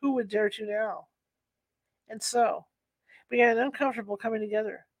 Who would dare to now? And so began an uncomfortable coming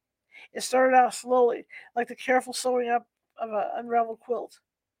together. It started out slowly, like the careful sewing up of an unraveled quilt.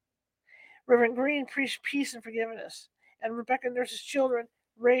 Reverend Green preached peace and forgiveness, and Rebecca Nurse's children,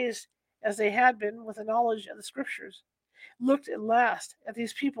 raised as they had been with a knowledge of the Scriptures, looked at last at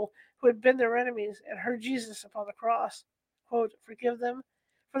these people who had been their enemies and heard Jesus upon the cross, quote, "Forgive them,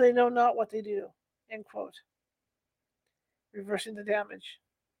 for they know not what they do," end quote, reversing the damage.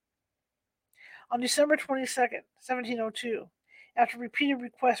 On December 22nd, 1702, after repeated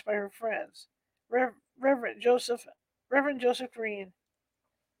requests by her friends, Reverend Joseph Green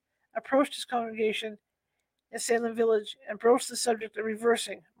approached his congregation in Salem Village and broached the subject of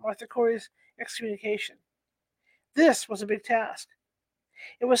reversing Martha Corey's excommunication. This was a big task.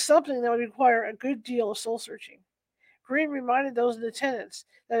 It was something that would require a good deal of soul searching. Green reminded those in attendance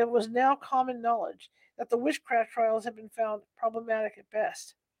that it was now common knowledge that the witchcraft trials had been found problematic at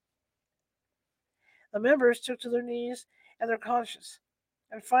best. The members took to their knees and their conscience,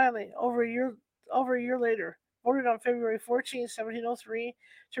 and finally, over a year later, voted on February 14, 1703,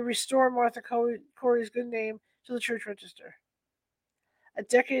 to restore Martha Corey's good name to the church register. A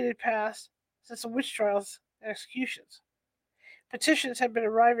decade had passed since the witch trials and executions. Petitions had been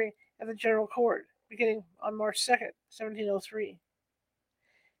arriving at the General Court, beginning on March 2nd, 1703.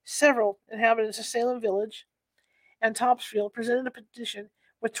 Several inhabitants of Salem Village and Topsfield presented a petition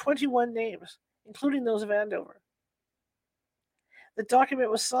with 21 names, including those of Andover. The document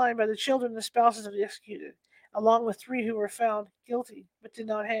was signed by the children and spouses of the executed, along with 3 who were found guilty but did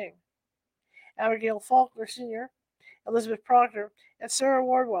not hang: Abigail Faulkner Sr., Elizabeth Proctor, and Sarah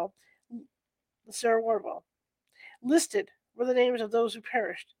Wardwell. Listed were the names of those who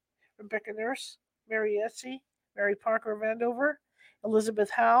perished. Rebecca Nurse, Mary Etsy, Mary Parker Vandover,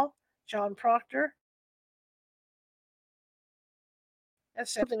 Elizabeth Howe, John Proctor, and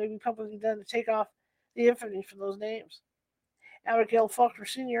something may be publicly done to take off the infamy from those names. Abigail Faulkner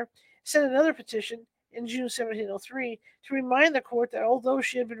Sr. sent another petition in June 1703 to remind the court that although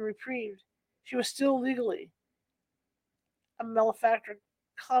she had been reprieved, she was still legally a malefactor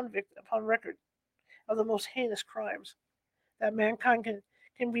convict upon record of the most heinous crimes that mankind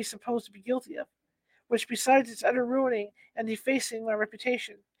can be supposed to be guilty of, which, besides its utter ruining and defacing my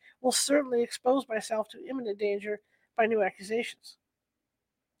reputation, will certainly expose myself to imminent danger by new accusations.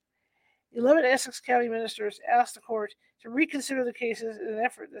 11 Essex County ministers asked the court to reconsider the cases in an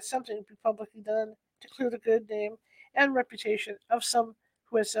effort that something be publicly done to clear the good name and reputation of some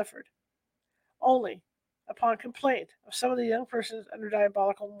who had suffered. Only upon complaint of some of the young persons under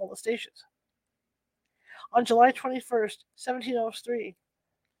diabolical molestations. On July 21st, 1703,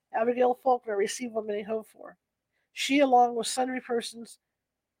 Abigail Faulkner received what many hoped for. She, along with sundry persons,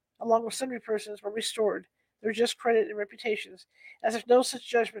 were restored their just credit and reputations, as if no such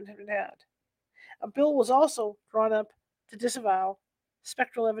judgment had been had. A bill was also drawn up to disavow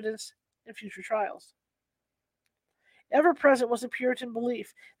spectral evidence in future trials. Ever present was the Puritan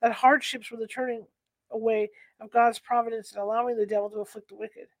belief that hardships were the turning away of God's providence and allowing the devil to afflict the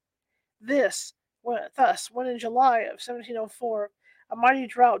wicked. Thus, when in July of 1704 a mighty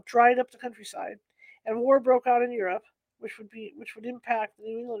drought dried up the countryside, and war broke out in Europe, which would impact the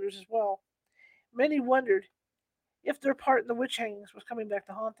New Englanders as well, many wondered if their part in the witch hangings was coming back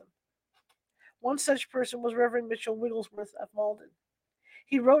to haunt them. One such person was Reverend Mitchell Wigglesworth of Malden.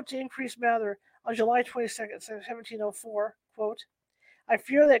 He wrote to Increase Mather on July 22nd, 1704, quote, I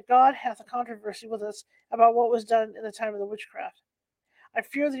fear that God hath a controversy with us about what was done in the time of the witchcraft. I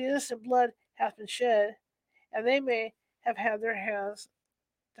fear the innocent blood hath been shed, and they may have had their hands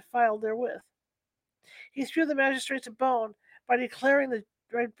defiled therewith. He threw the magistrates a bone by declaring the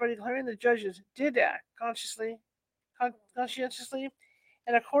judges did act conscientiously,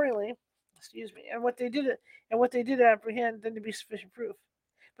 and accordingly, and what they did apprehend then to be sufficient proof.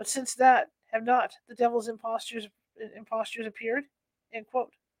 But since that, have not the devil's impostures appeared? End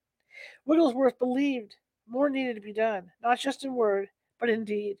quote. Wigglesworth believed more needed to be done, not just in word, but in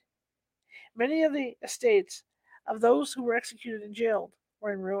deed. Many of the estates of those who were executed and jailed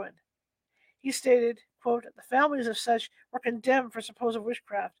were in ruin. He stated, quote, the families of such were condemned for supposed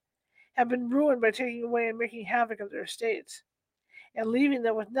witchcraft, have been ruined by taking away and making havoc of their estates, and leaving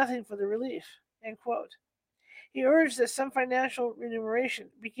them with nothing for their relief. End quote. He urged that some financial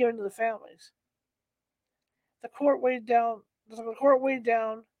remuneration be given to the families. The court weighed down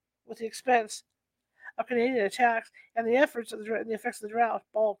with the expense of Canadian attacks, and the effects of the drought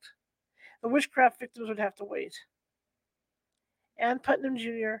balked. The witchcraft victims would have to wait. Ann Putnam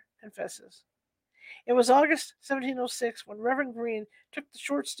Jr. confesses. It was August 1706 when Reverend Green took the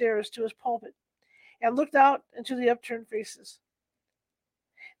short stairs to his pulpit and looked out into the upturned faces.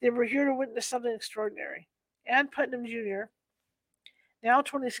 They were here to witness something extraordinary. Ann Putnam Jr., now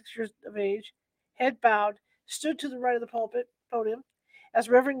 26 years of age, head bowed, stood to the right of the podium as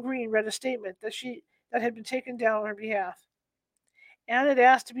Reverend Green read a statement that had been taken down on her behalf. Anne had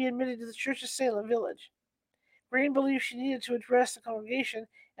asked to be admitted to the Church of Salem village. Green believed she needed to address the congregation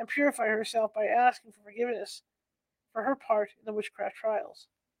and purify herself by asking for forgiveness for her part in the witchcraft trials.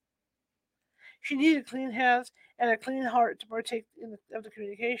 She needed clean hands and a clean heart to partake of the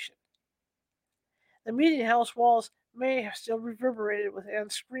communication. The meeting house walls may have still reverberated with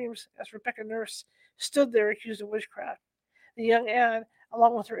Anne's screams as Rebecca Nurse stood there accused of witchcraft. The young Anne,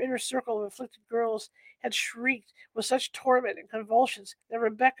 along with her inner circle of afflicted girls, had shrieked with such torment and convulsions that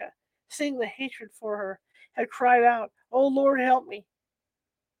Rebecca, seeing the hatred for her, had cried out, "Oh, Lord, help me!"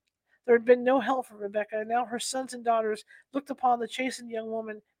 There had been no help for Rebecca, and now her sons and daughters looked upon the chastened young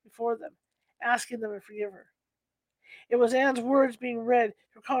woman before them, asking them to forgive her. It was Anne's words being read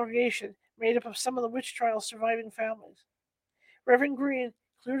to a congregation made up of some of the witch trial's surviving families. Reverend Green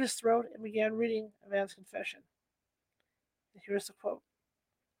cleared his throat and began reading of Anne's confession. And here's the quote.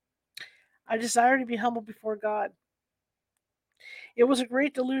 I desire to be humble before God. It was a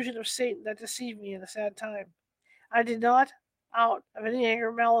great delusion of Satan that deceived me in a sad time. I did not out of any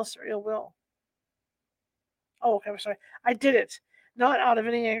anger, malice, or ill will. Oh, okay, I'm sorry. I did it, not out of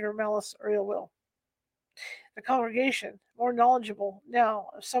any anger, malice, or ill will. The congregation, more knowledgeable now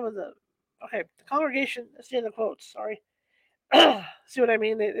of some of the... Okay, the congregation, that's the end of the quotes, sorry. See what I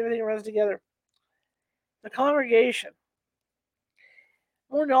mean? Everything runs together. The congregation,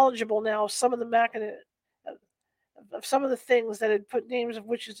 more knowledgeable now of some of the of some of the things that had put names of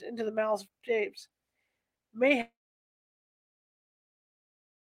witches into the mouths of James, may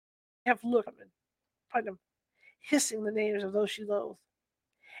have looked at Putnam, hissing the names of those she loathed.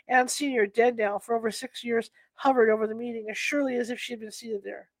 Anne Sr., dead now for over 6 years, hovered over the meeting as surely as if she had been seated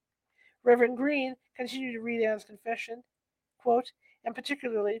there. Reverend Green continued to read Anne's confession, quote, and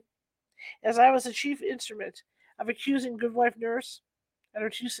particularly, as I was the chief instrument of accusing Goodwife Nurse and her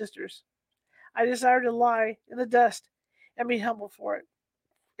 2 sisters, I desired to lie in the dust and be humbled for it,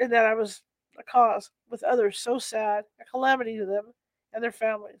 and that I was a cause, with others, so sad, a calamity to them and their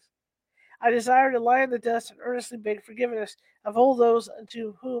families. I desire to lie in the dust and earnestly beg forgiveness of all those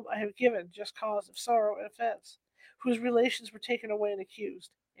unto whom I have given just cause of sorrow and offense, whose relations were taken away and accused.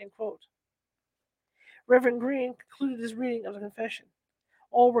 End quote. Reverend Green concluded his reading of the confession.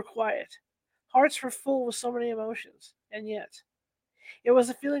 All were quiet. Hearts were full with so many emotions, and yet it was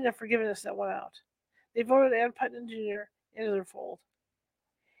the feeling of forgiveness that went out. They voted Ann Putnam Jr. into their fold.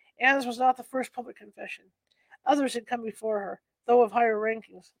 Anne's was not the first public confession. Others had come before her, though of higher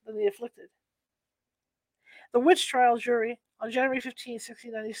rankings than the afflicted. The witch trial jury, on January 15,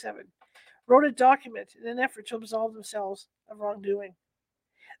 1697, wrote a document in an effort to absolve themselves of wrongdoing.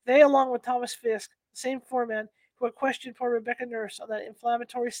 They, along with Thomas Fiske, the same foreman who had questioned poor Rebecca Nurse on that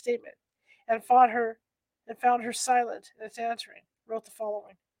inflammatory statement and found her silent in its answering, wrote the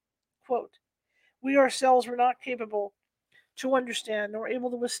following, quote, we ourselves were not capable to understand nor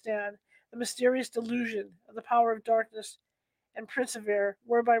able to withstand the mysterious delusion of the power of darkness and prince of air,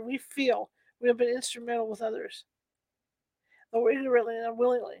 whereby we feel we have been instrumental with others, though ignorantly and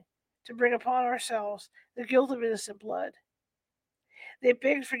unwillingly, to bring upon ourselves the guilt of innocent blood. They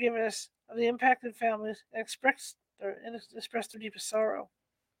begged forgiveness of the impacted families and expressed their deepest sorrow.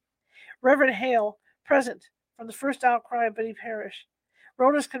 Reverend Hale, present from the first outcry of Betty Parish,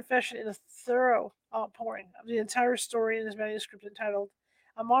 wrote his confession in a thorough outpouring of the entire story in his manuscript entitled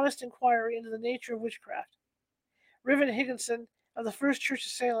A Modest Inquiry into the Nature of Witchcraft. Reverend Higginson of the First Church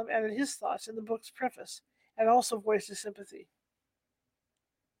of Salem added his thoughts in the book's preface and also voiced his sympathy.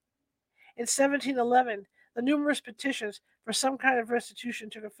 In 1711, the numerous petitions for some kind of restitution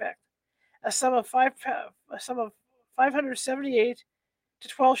took effect. A sum of 578 to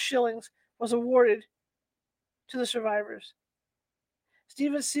 12 shillings was awarded to the survivors.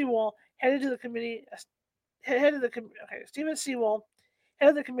 Stephen Sewall headed the committee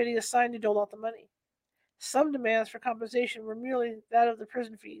assigned to dole out the money. Some demands for compensation were merely that of the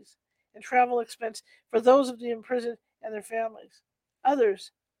prison fees and travel expense for those of the imprisoned and their families.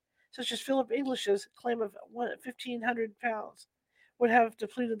 Others, such as Philip English's claim of £1,500, would have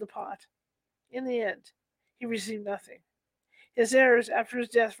depleted the pot. In the end, he received nothing. His heirs, after his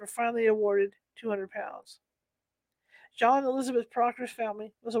death, were finally awarded £200. John Elizabeth Proctor's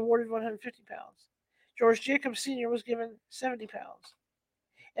family was awarded £150. George Jacob Sr. was given £70,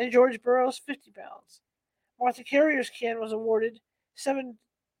 and George Burroughs £50. Martha Carrier's kin was awarded £7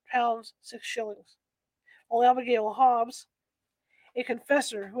 6 shillings, while Abigail Hobbs, a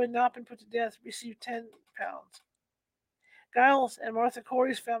confessor who had not been put to death, received £10. Giles and Martha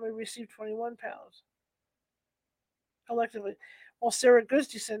Corey's family received £21 collectively, while Sarah Good's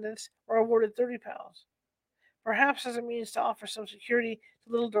descendants were awarded £30, perhaps as a means to offer some security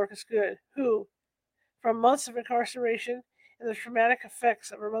to little Dorcas Good, who, from months of incarceration and the traumatic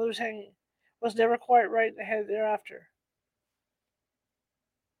effects of her mother's hanging, was never quite right in the head thereafter.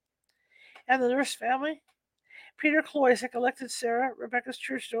 And the Nurse family? Peter Cloyce had collected Sarah, Rebecca's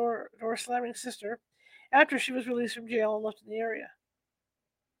church door slamming sister, after she was released from jail and left in the area.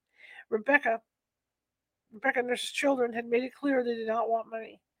 Rebecca Nurse's children had made it clear they did not want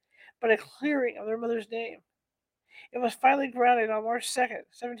money, but a clearing of their mother's name. It was finally granted on March 2nd,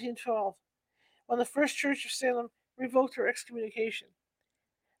 1712, when the First Church of Salem revoked her excommunication,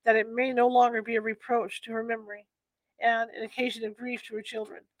 that it may no longer be a reproach to her memory and an occasion of grief to her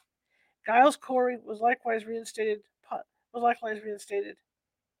children. Giles Corey was likewise reinstated.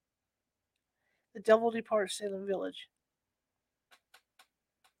 The devil departs Salem Village.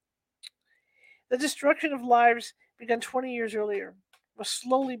 The destruction of lives begun 20 years earlier was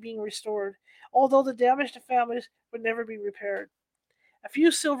slowly being restored, although the damage to families would never be repaired. A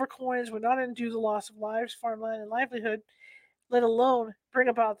few silver coins would not undo the loss of lives, farmland, and livelihood, let alone bring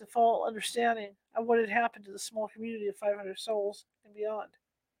about the full understanding of what had happened to the small community of 500 souls and beyond.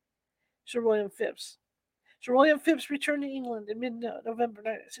 Sir William Phipps. Sir William Phipps returned to England in mid-November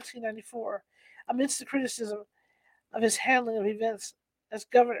 1694, amidst the criticism of his handling of events as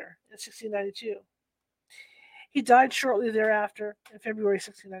governor in 1692. He died shortly thereafter in February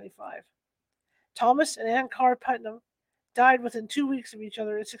 1695. Thomas and Anne Carr Putnam died within 2 weeks of each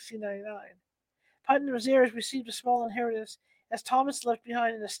other in 1699. Putnam's heirs received a small inheritance, as Thomas left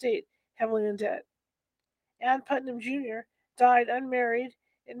behind an estate heavily in debt. Anne Putnam Jr. died unmarried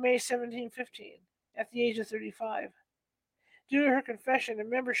in May 1715 at the age of 35. Due to her confession and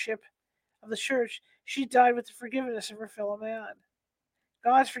membership of the church, she died with the forgiveness of her fellow man.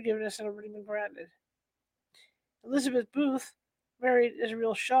 God's forgiveness had already been granted. Elizabeth Booth married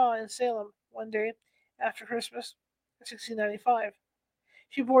Israel Shaw in Salem one day after Christmas in 1695.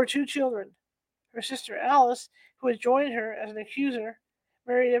 She bore 2 children. Her sister Alice, who had joined her as an accuser,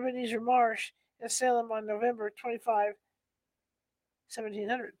 married Ebenezer Marsh in Salem on November 25,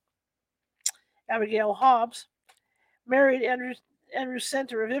 1700. Abigail Hobbs married Andrew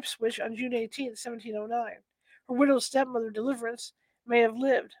Center of Ipswich on June 18, 1709. Her widowed stepmother, Deliverance, may have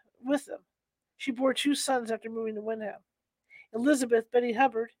lived with them. She bore 2 sons after moving to Windham. Elizabeth Betty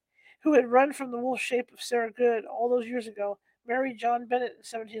Hubbard, who had run from the wolf shape of Sarah Good all those years ago, married John Bennett in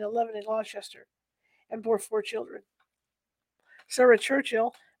 1711 in Gloucester and bore 4 children. Sarah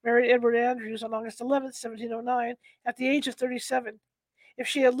Churchill married Edward Andrews on August 11, 1709, at the age of 37. If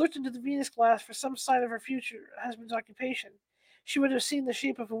she had looked into the Venus glass for some sign of her future husband's occupation, she would have seen the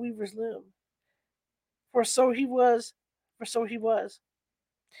shape of a weaver's loom. For so he was.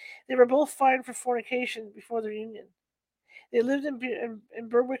 They were both fined for fornication before their union. They lived in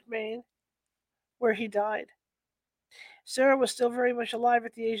Berwick, Maine, where he died. Sarah was still very much alive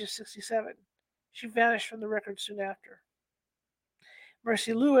at the age of 67. She vanished from the record soon after.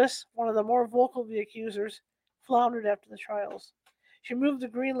 Mercy Lewis, one of the more vocal of the accusers, floundered after the trials. She moved to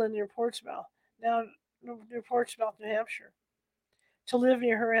Greenland near Portsmouth, New Hampshire, to live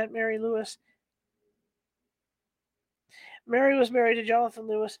near her Aunt Mary Lewis. Mary was married to Jonathan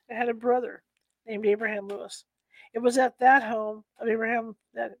Lewis and had a brother named Abraham Lewis. It was at that home of Abraham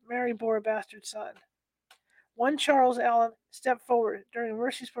that Mary bore a bastard son. One Charles Allen stepped forward during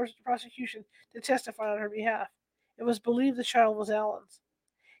Mercy's prosecution to testify on her behalf. It was believed the child was Allen's.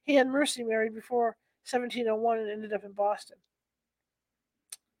 He and Mercy married before 1701 and ended up in Boston.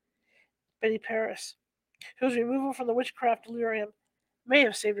 Betty Paris, whose removal from the witchcraft delirium may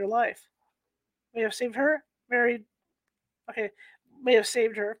have saved her life. May have saved her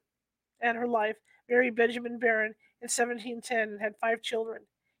and her life, married Benjamin Barron in 1710 and had 5 children.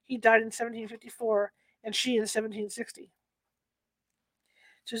 He died in 1754 and she in 1760.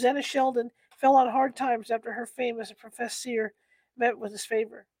 Susanna Sheldon fell on hard times after her fame as a professed seer met with his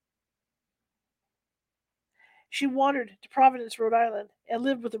favor. She wandered to Providence, Rhode Island, and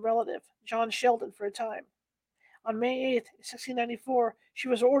lived with a relative, John Sheldon, for a time. On May 8, 1694, she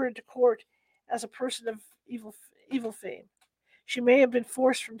was ordered to court as a person of evil fame. She may have been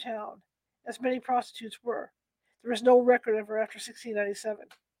forced from town, as many prostitutes were. There is no record of her after 1697.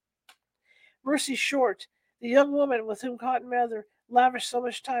 Mercy Short, the young woman with whom Cotton Mather lavished so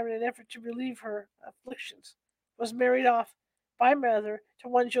much time in an effort to relieve her afflictions, was married off by Mather to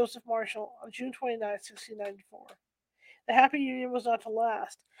one Joseph Marshall on June 29, 1694. The happy union was not to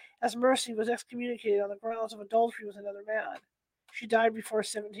last, as Mercy was excommunicated on the grounds of adultery with another man. She died before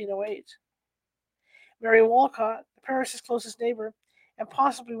 1708. Mary Walcott, the Paris's closest neighbor, and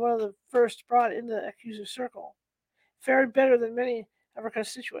possibly one of the first brought into the accuser's circle, fared better than many of her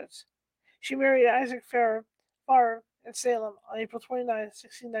constituents. She married Isaac Farrar in Salem on April 29,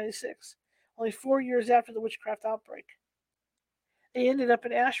 1696, only 4 years after the witchcraft outbreak. They ended up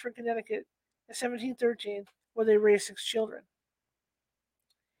in Ashford, Connecticut in 1713, where they raised 6 children.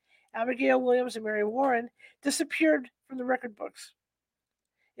 Abigail Williams and Mary Warren disappeared from the record books.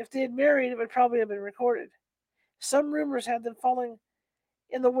 If they had married, it would probably have been recorded. Some rumors had them falling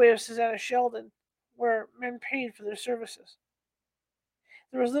in the way of Susanna Sheldon, where men paid for their services.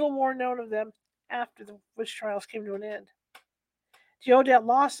 There was little more known of them after the witch trials came to an end. Deodat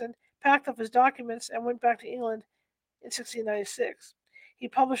Lawson packed up his documents and went back to England in 1696. He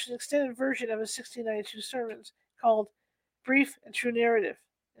published an extended version of his 1692 sermons called Brief and True Narrative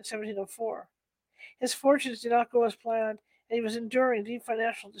in 1704. His fortunes did not go as planned, and he was enduring deep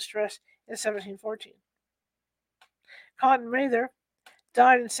financial distress in 1714. Cotton Mather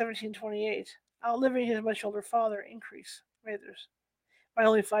died in 1728, outliving his much older father, Increase Mathers, by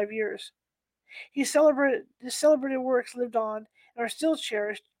only 5 years. His celebrated works lived on and are still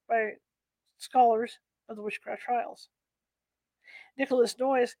cherished by scholars of the witchcraft trials. Nicholas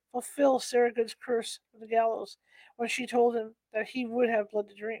Noyes fulfilled Sarah Good's curse of the gallows when she told him that he would have blood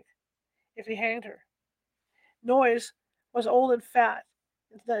to drink if he hanged her. Noyes was old and fat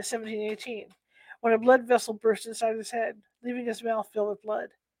in 1718 when a blood vessel burst inside his head, leaving his mouth filled with blood.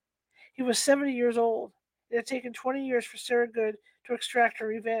 He was 70 years old. It had taken 20 years for Sarah Good to extract her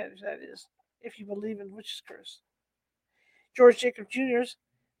revenge, that is, if you believe in witch's curse. George Jacob Jr.'s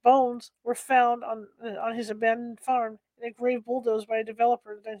bones were found on his abandoned farm in a grave bulldozed by a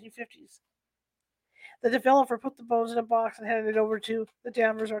developer in the 1950s. The developer put the bones in a box and handed it over to the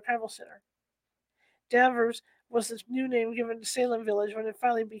Danvers Archival Center. Danvers was the new name given to Salem Village when it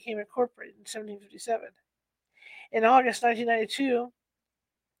finally became incorporated in 1757. In August 1992,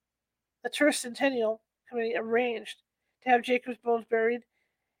 the Tercentennial Committee arranged to have Jacob's bones buried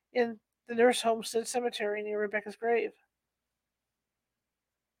in the Nurse Homestead Cemetery near Rebecca's grave.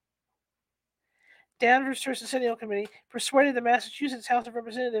 Danvers Tercentennial Committee persuaded the Massachusetts House of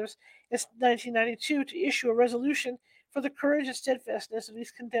Representatives in 1992 to issue a resolution for the courage and steadfastness of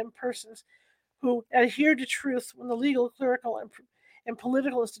these condemned persons who adhered to truth when the legal, clerical, and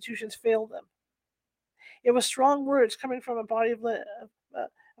political institutions failed them. It was strong words coming from a body of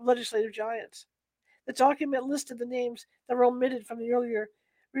legislative giants. The document listed the names that were omitted from the earlier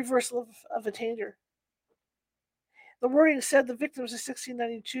reversal of attainder. The wording said the victims of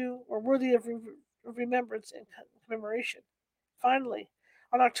 1692 were worthy of remembrance and commemoration. Finally,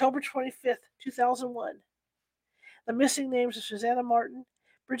 on October 25th, 2001, the missing names of Susanna Martin,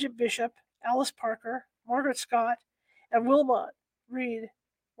 Bridget Bishop, Alice Parker, Margaret Scott, and Wilmot Reed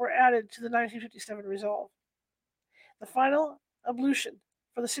were added to the 1957 resolve. The final ablution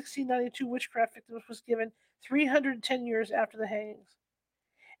for the 1692 witchcraft victims was given 310 years after the hangings.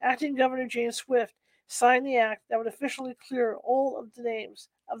 Acting Governor James Swift signed the act that would officially clear all of the names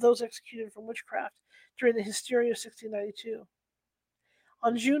of those executed from witchcraft during the hysteria of 1692.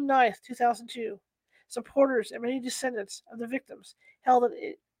 On June 9, 2002, supporters and many descendants of the victims held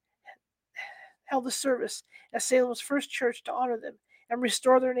a service at Salem's first church to honor them and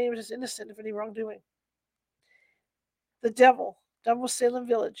restore their names as innocent of any wrongdoing. The devil, done with Salem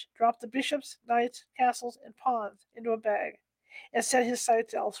Village, dropped the bishops, knights, castles, and pawns into a bag and set his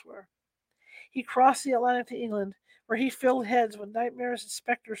sights elsewhere. He crossed the Atlantic to England, where he filled heads with nightmares and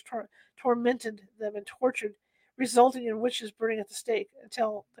specters tormented them and tortured, resulting in witches burning at the stake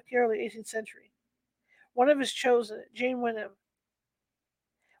until the early 18th century. One of his chosen, Jane Wenham,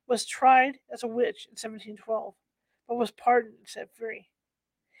 was tried as a witch in 1712, but was pardoned and set free.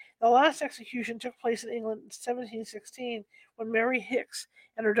 The last execution took place in England in 1716 when Mary Hicks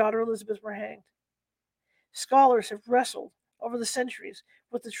and her daughter Elizabeth were hanged. Scholars have wrestled over the centuries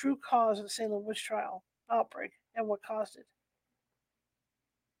with the true cause of the Salem witch trial outbreak and what caused it.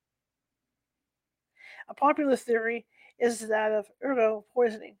 A popular theory is that of ergot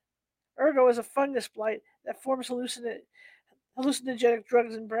poisoning. Ergot is a fungus blight that forms hallucinogenic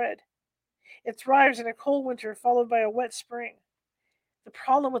drugs in bread. It thrives in a cold winter followed by a wet spring. The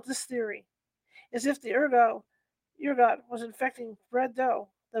problem with this theory is if the ergot was infecting bread dough,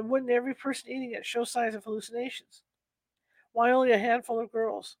 then wouldn't every person eating it show signs of hallucinations? Why only a handful of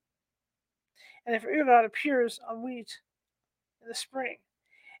girls? And if ergot appears on wheat in the spring,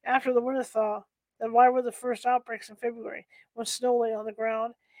 after the winter thaw, then why were the first outbreaks in February when snow lay on the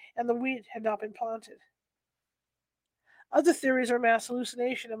ground and the wheat had not been planted? Other theories are mass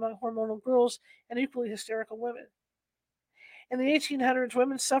hallucination among hormonal girls and equally hysterical women. In the 1800s,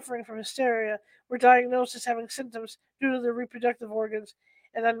 women suffering from hysteria were diagnosed as having symptoms due to their reproductive organs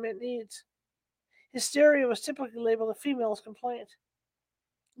and unmet needs. Hysteria was typically labeled a female's complaint,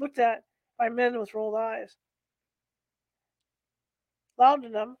 looked at by men with rolled eyes.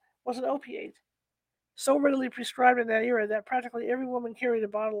 Laudanum was an opiate, so readily prescribed in that era that practically every woman carried a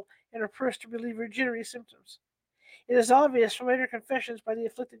bottle in her purse to relieve virginity symptoms. It is obvious from later confessions by the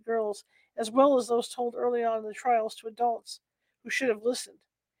afflicted girls, as well as those told early on in the trials to adults who should have listened,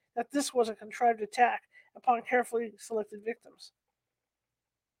 that this was a contrived attack upon carefully selected victims.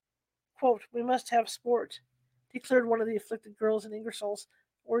 Quote, "We must have sport," declared one of the afflicted girls in Ingersoll's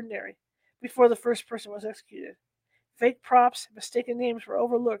Ordinary before the first person was executed. Fake props and mistaken names were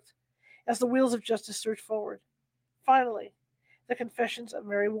overlooked as the wheels of justice surged forward. Finally, the confessions of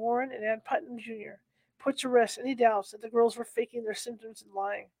Mary Warren and Ann Putnam Jr. put to rest any doubts that the girls were faking their symptoms and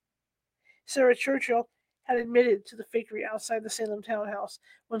lying. Sarah Churchill had admitted to the fakery outside the Salem townhouse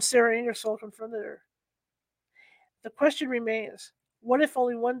when Sarah Ingersoll confronted her. The question remains, what if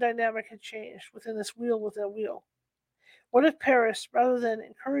only one dynamic had changed within this wheel within a wheel? What if Paris, rather than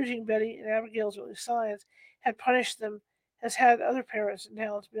encouraging Betty and Abigail's early signs, had punished them as had other parents in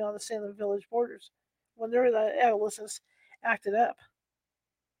towns beyond the Salem village borders when their adolescents acted up?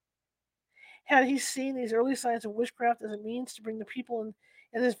 Had he seen these early signs of witchcraft as a means to bring the people in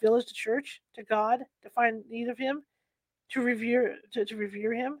this village to church, to God, to find need of him, to revere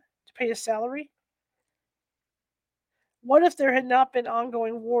him, to pay his salary? What if there had not been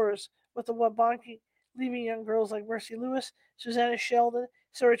ongoing wars with the Wabanaki, leaving young girls like Mercy Lewis, Susanna Sheldon,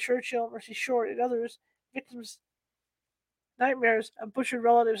 Sarah Churchill, Mercy Short, and others victims nightmares of butchered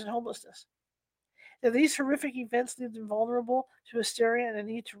relatives and homelessness? Did these horrific events leave them vulnerable to hysteria and a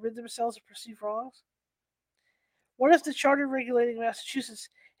need to rid themselves of perceived wrongs? What if the charter regulating Massachusetts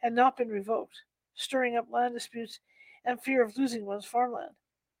had not been revoked, stirring up land disputes and fear of losing one's farmland?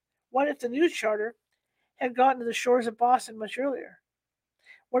 What if the new charter had gotten to the shores of Boston much earlier?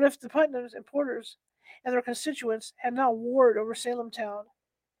 What if the Putnams and Porters and their constituents had not warred over Salem town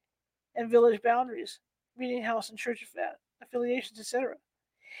and village boundaries, meeting house and church affiliations, etc.?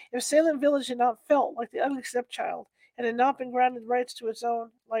 If Salem Village had not felt like the ugly stepchild and had not been granted rights to its own,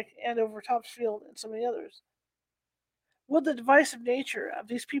 like Andover Topsfield and so many others, would the divisive nature of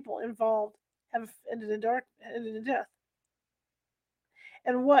these people involved have ended in death?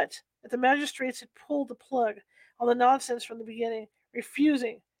 And what if the magistrates had pulled the plug on the nonsense from the beginning,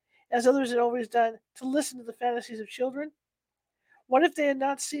 refusing, as others had always done, to listen to the fantasies of children? What if they had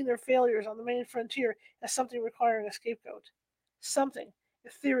not seen their failures on the main frontier as something requiring a scapegoat? Something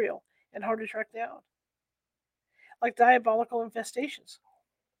ethereal and hard to track down, like diabolical infestations.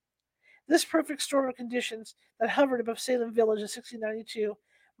 This perfect storm of conditions that hovered above Salem Village in 1692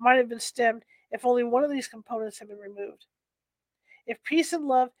 might have been stemmed if only one of these components had been removed. If peace and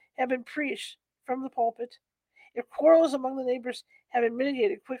love had been preached from the pulpit, if quarrels among the neighbors had been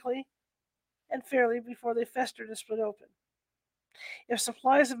mitigated quickly and fairly before they festered and split open, if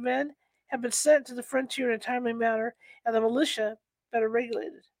supplies of men had been sent to the frontier in a timely manner and the militia better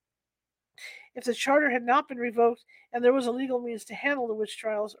regulated, if the charter had not been revoked and there was a legal means to handle the witch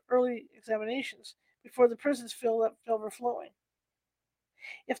trials, early examinations, before the prisons filled up to overflowing,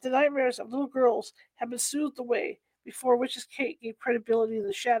 if the nightmares of little girls had been soothed away before Witch's Cake gave credibility to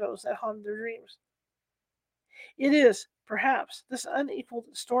the shadows that haunted their dreams. It is, perhaps, this unequaled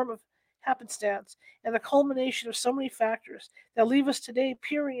storm of happenstance and the culmination of so many factors that leave us today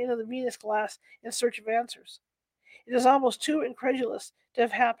peering into the Venus glass in search of answers. It is almost too incredulous to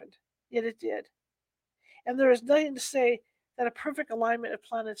have happened, yet it did. And there is nothing to say that a perfect alignment of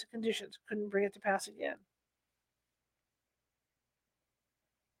planets and conditions couldn't bring it to pass again.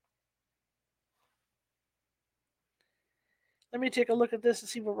 Let me take a look at this and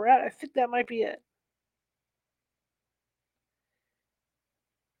see where we're at. I think that might be it.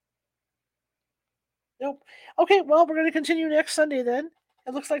 Nope. Okay, well, we're going to continue next Sunday then.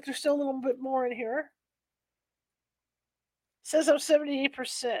 It looks like there's still a little bit more in here. It says I'm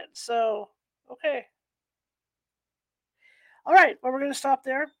 78%, so okay. All right, well, we're going to stop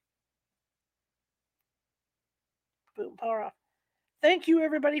there. Boom, power off. Thank you,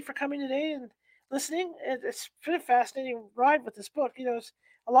 everybody, for coming today and listening. It's been a fascinating ride with this book. It's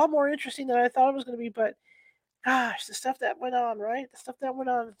a lot more interesting than I thought it was going to be, but gosh, the stuff that went on, right? The stuff that went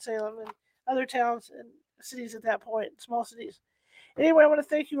on in Salem and other towns and cities at that point, small cities. Anyway, I want to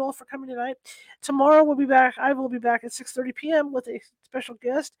thank you all for coming tonight. Tomorrow we'll be back. I will be back at 6:30 p.m. with a special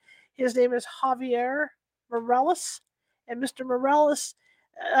guest. His name is Javier Morales, and Mr. Morales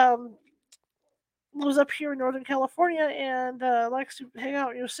lives up here in Northern California and likes to hang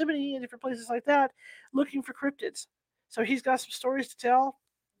out in Yosemite and different places like that, looking for cryptids. So he's got some stories to tell.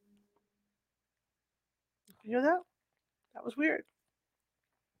 You hear that? That was weird.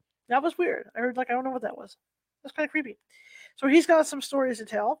 That was weird. I heard I don't know what that was. That's kind of creepy. So he's got some stories to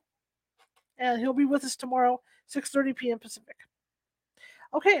tell, and he'll be with us tomorrow, 6:30 p.m. Pacific.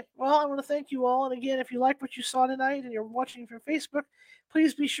 Okay, well, I want to thank you all. And again, if you like what you saw tonight and you're watching from Facebook,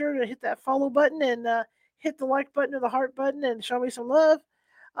 please be sure to hit that follow button and hit the like button or the heart button and show me some love.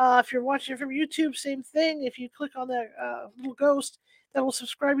 If you're watching from YouTube, same thing. If you click on that little ghost, that will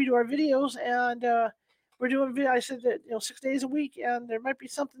subscribe you to our videos. And we're doing I said that 6 days a week, and there might be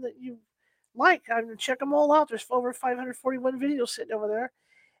something that you like. I'm gonna check them all out. There's over 541 videos sitting over there.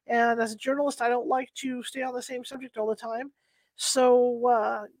 And as a journalist, I don't like to stay on the same subject all the time.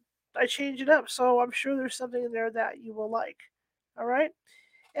 So I change it up. So I'm sure there's something in there that you will like. All right.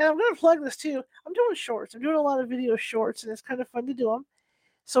 And I'm going to plug this too. I'm doing shorts. I'm doing a lot of video shorts, and it's kind of fun to do them.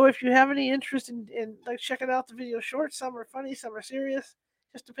 So if you have any interest in like checking out the video shorts, some are funny, some are serious.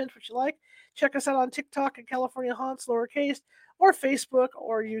 Just depends what you like. Check us out on TikTok at California Haunts lowercase, or Facebook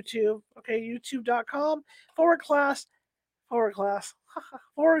or YouTube. Okay, youtube.com forward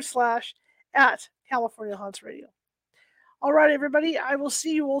slash at California Haunts Radio. All right, everybody, I will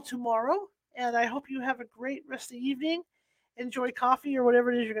see you all tomorrow, and I hope you have a great rest of the evening. Enjoy coffee or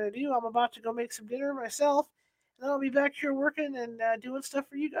whatever it is you're going to do. I'm about to go make some dinner myself, and then I'll be back here working and doing stuff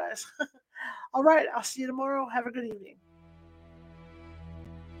for you guys. All right, I'll see you tomorrow. Have a good evening.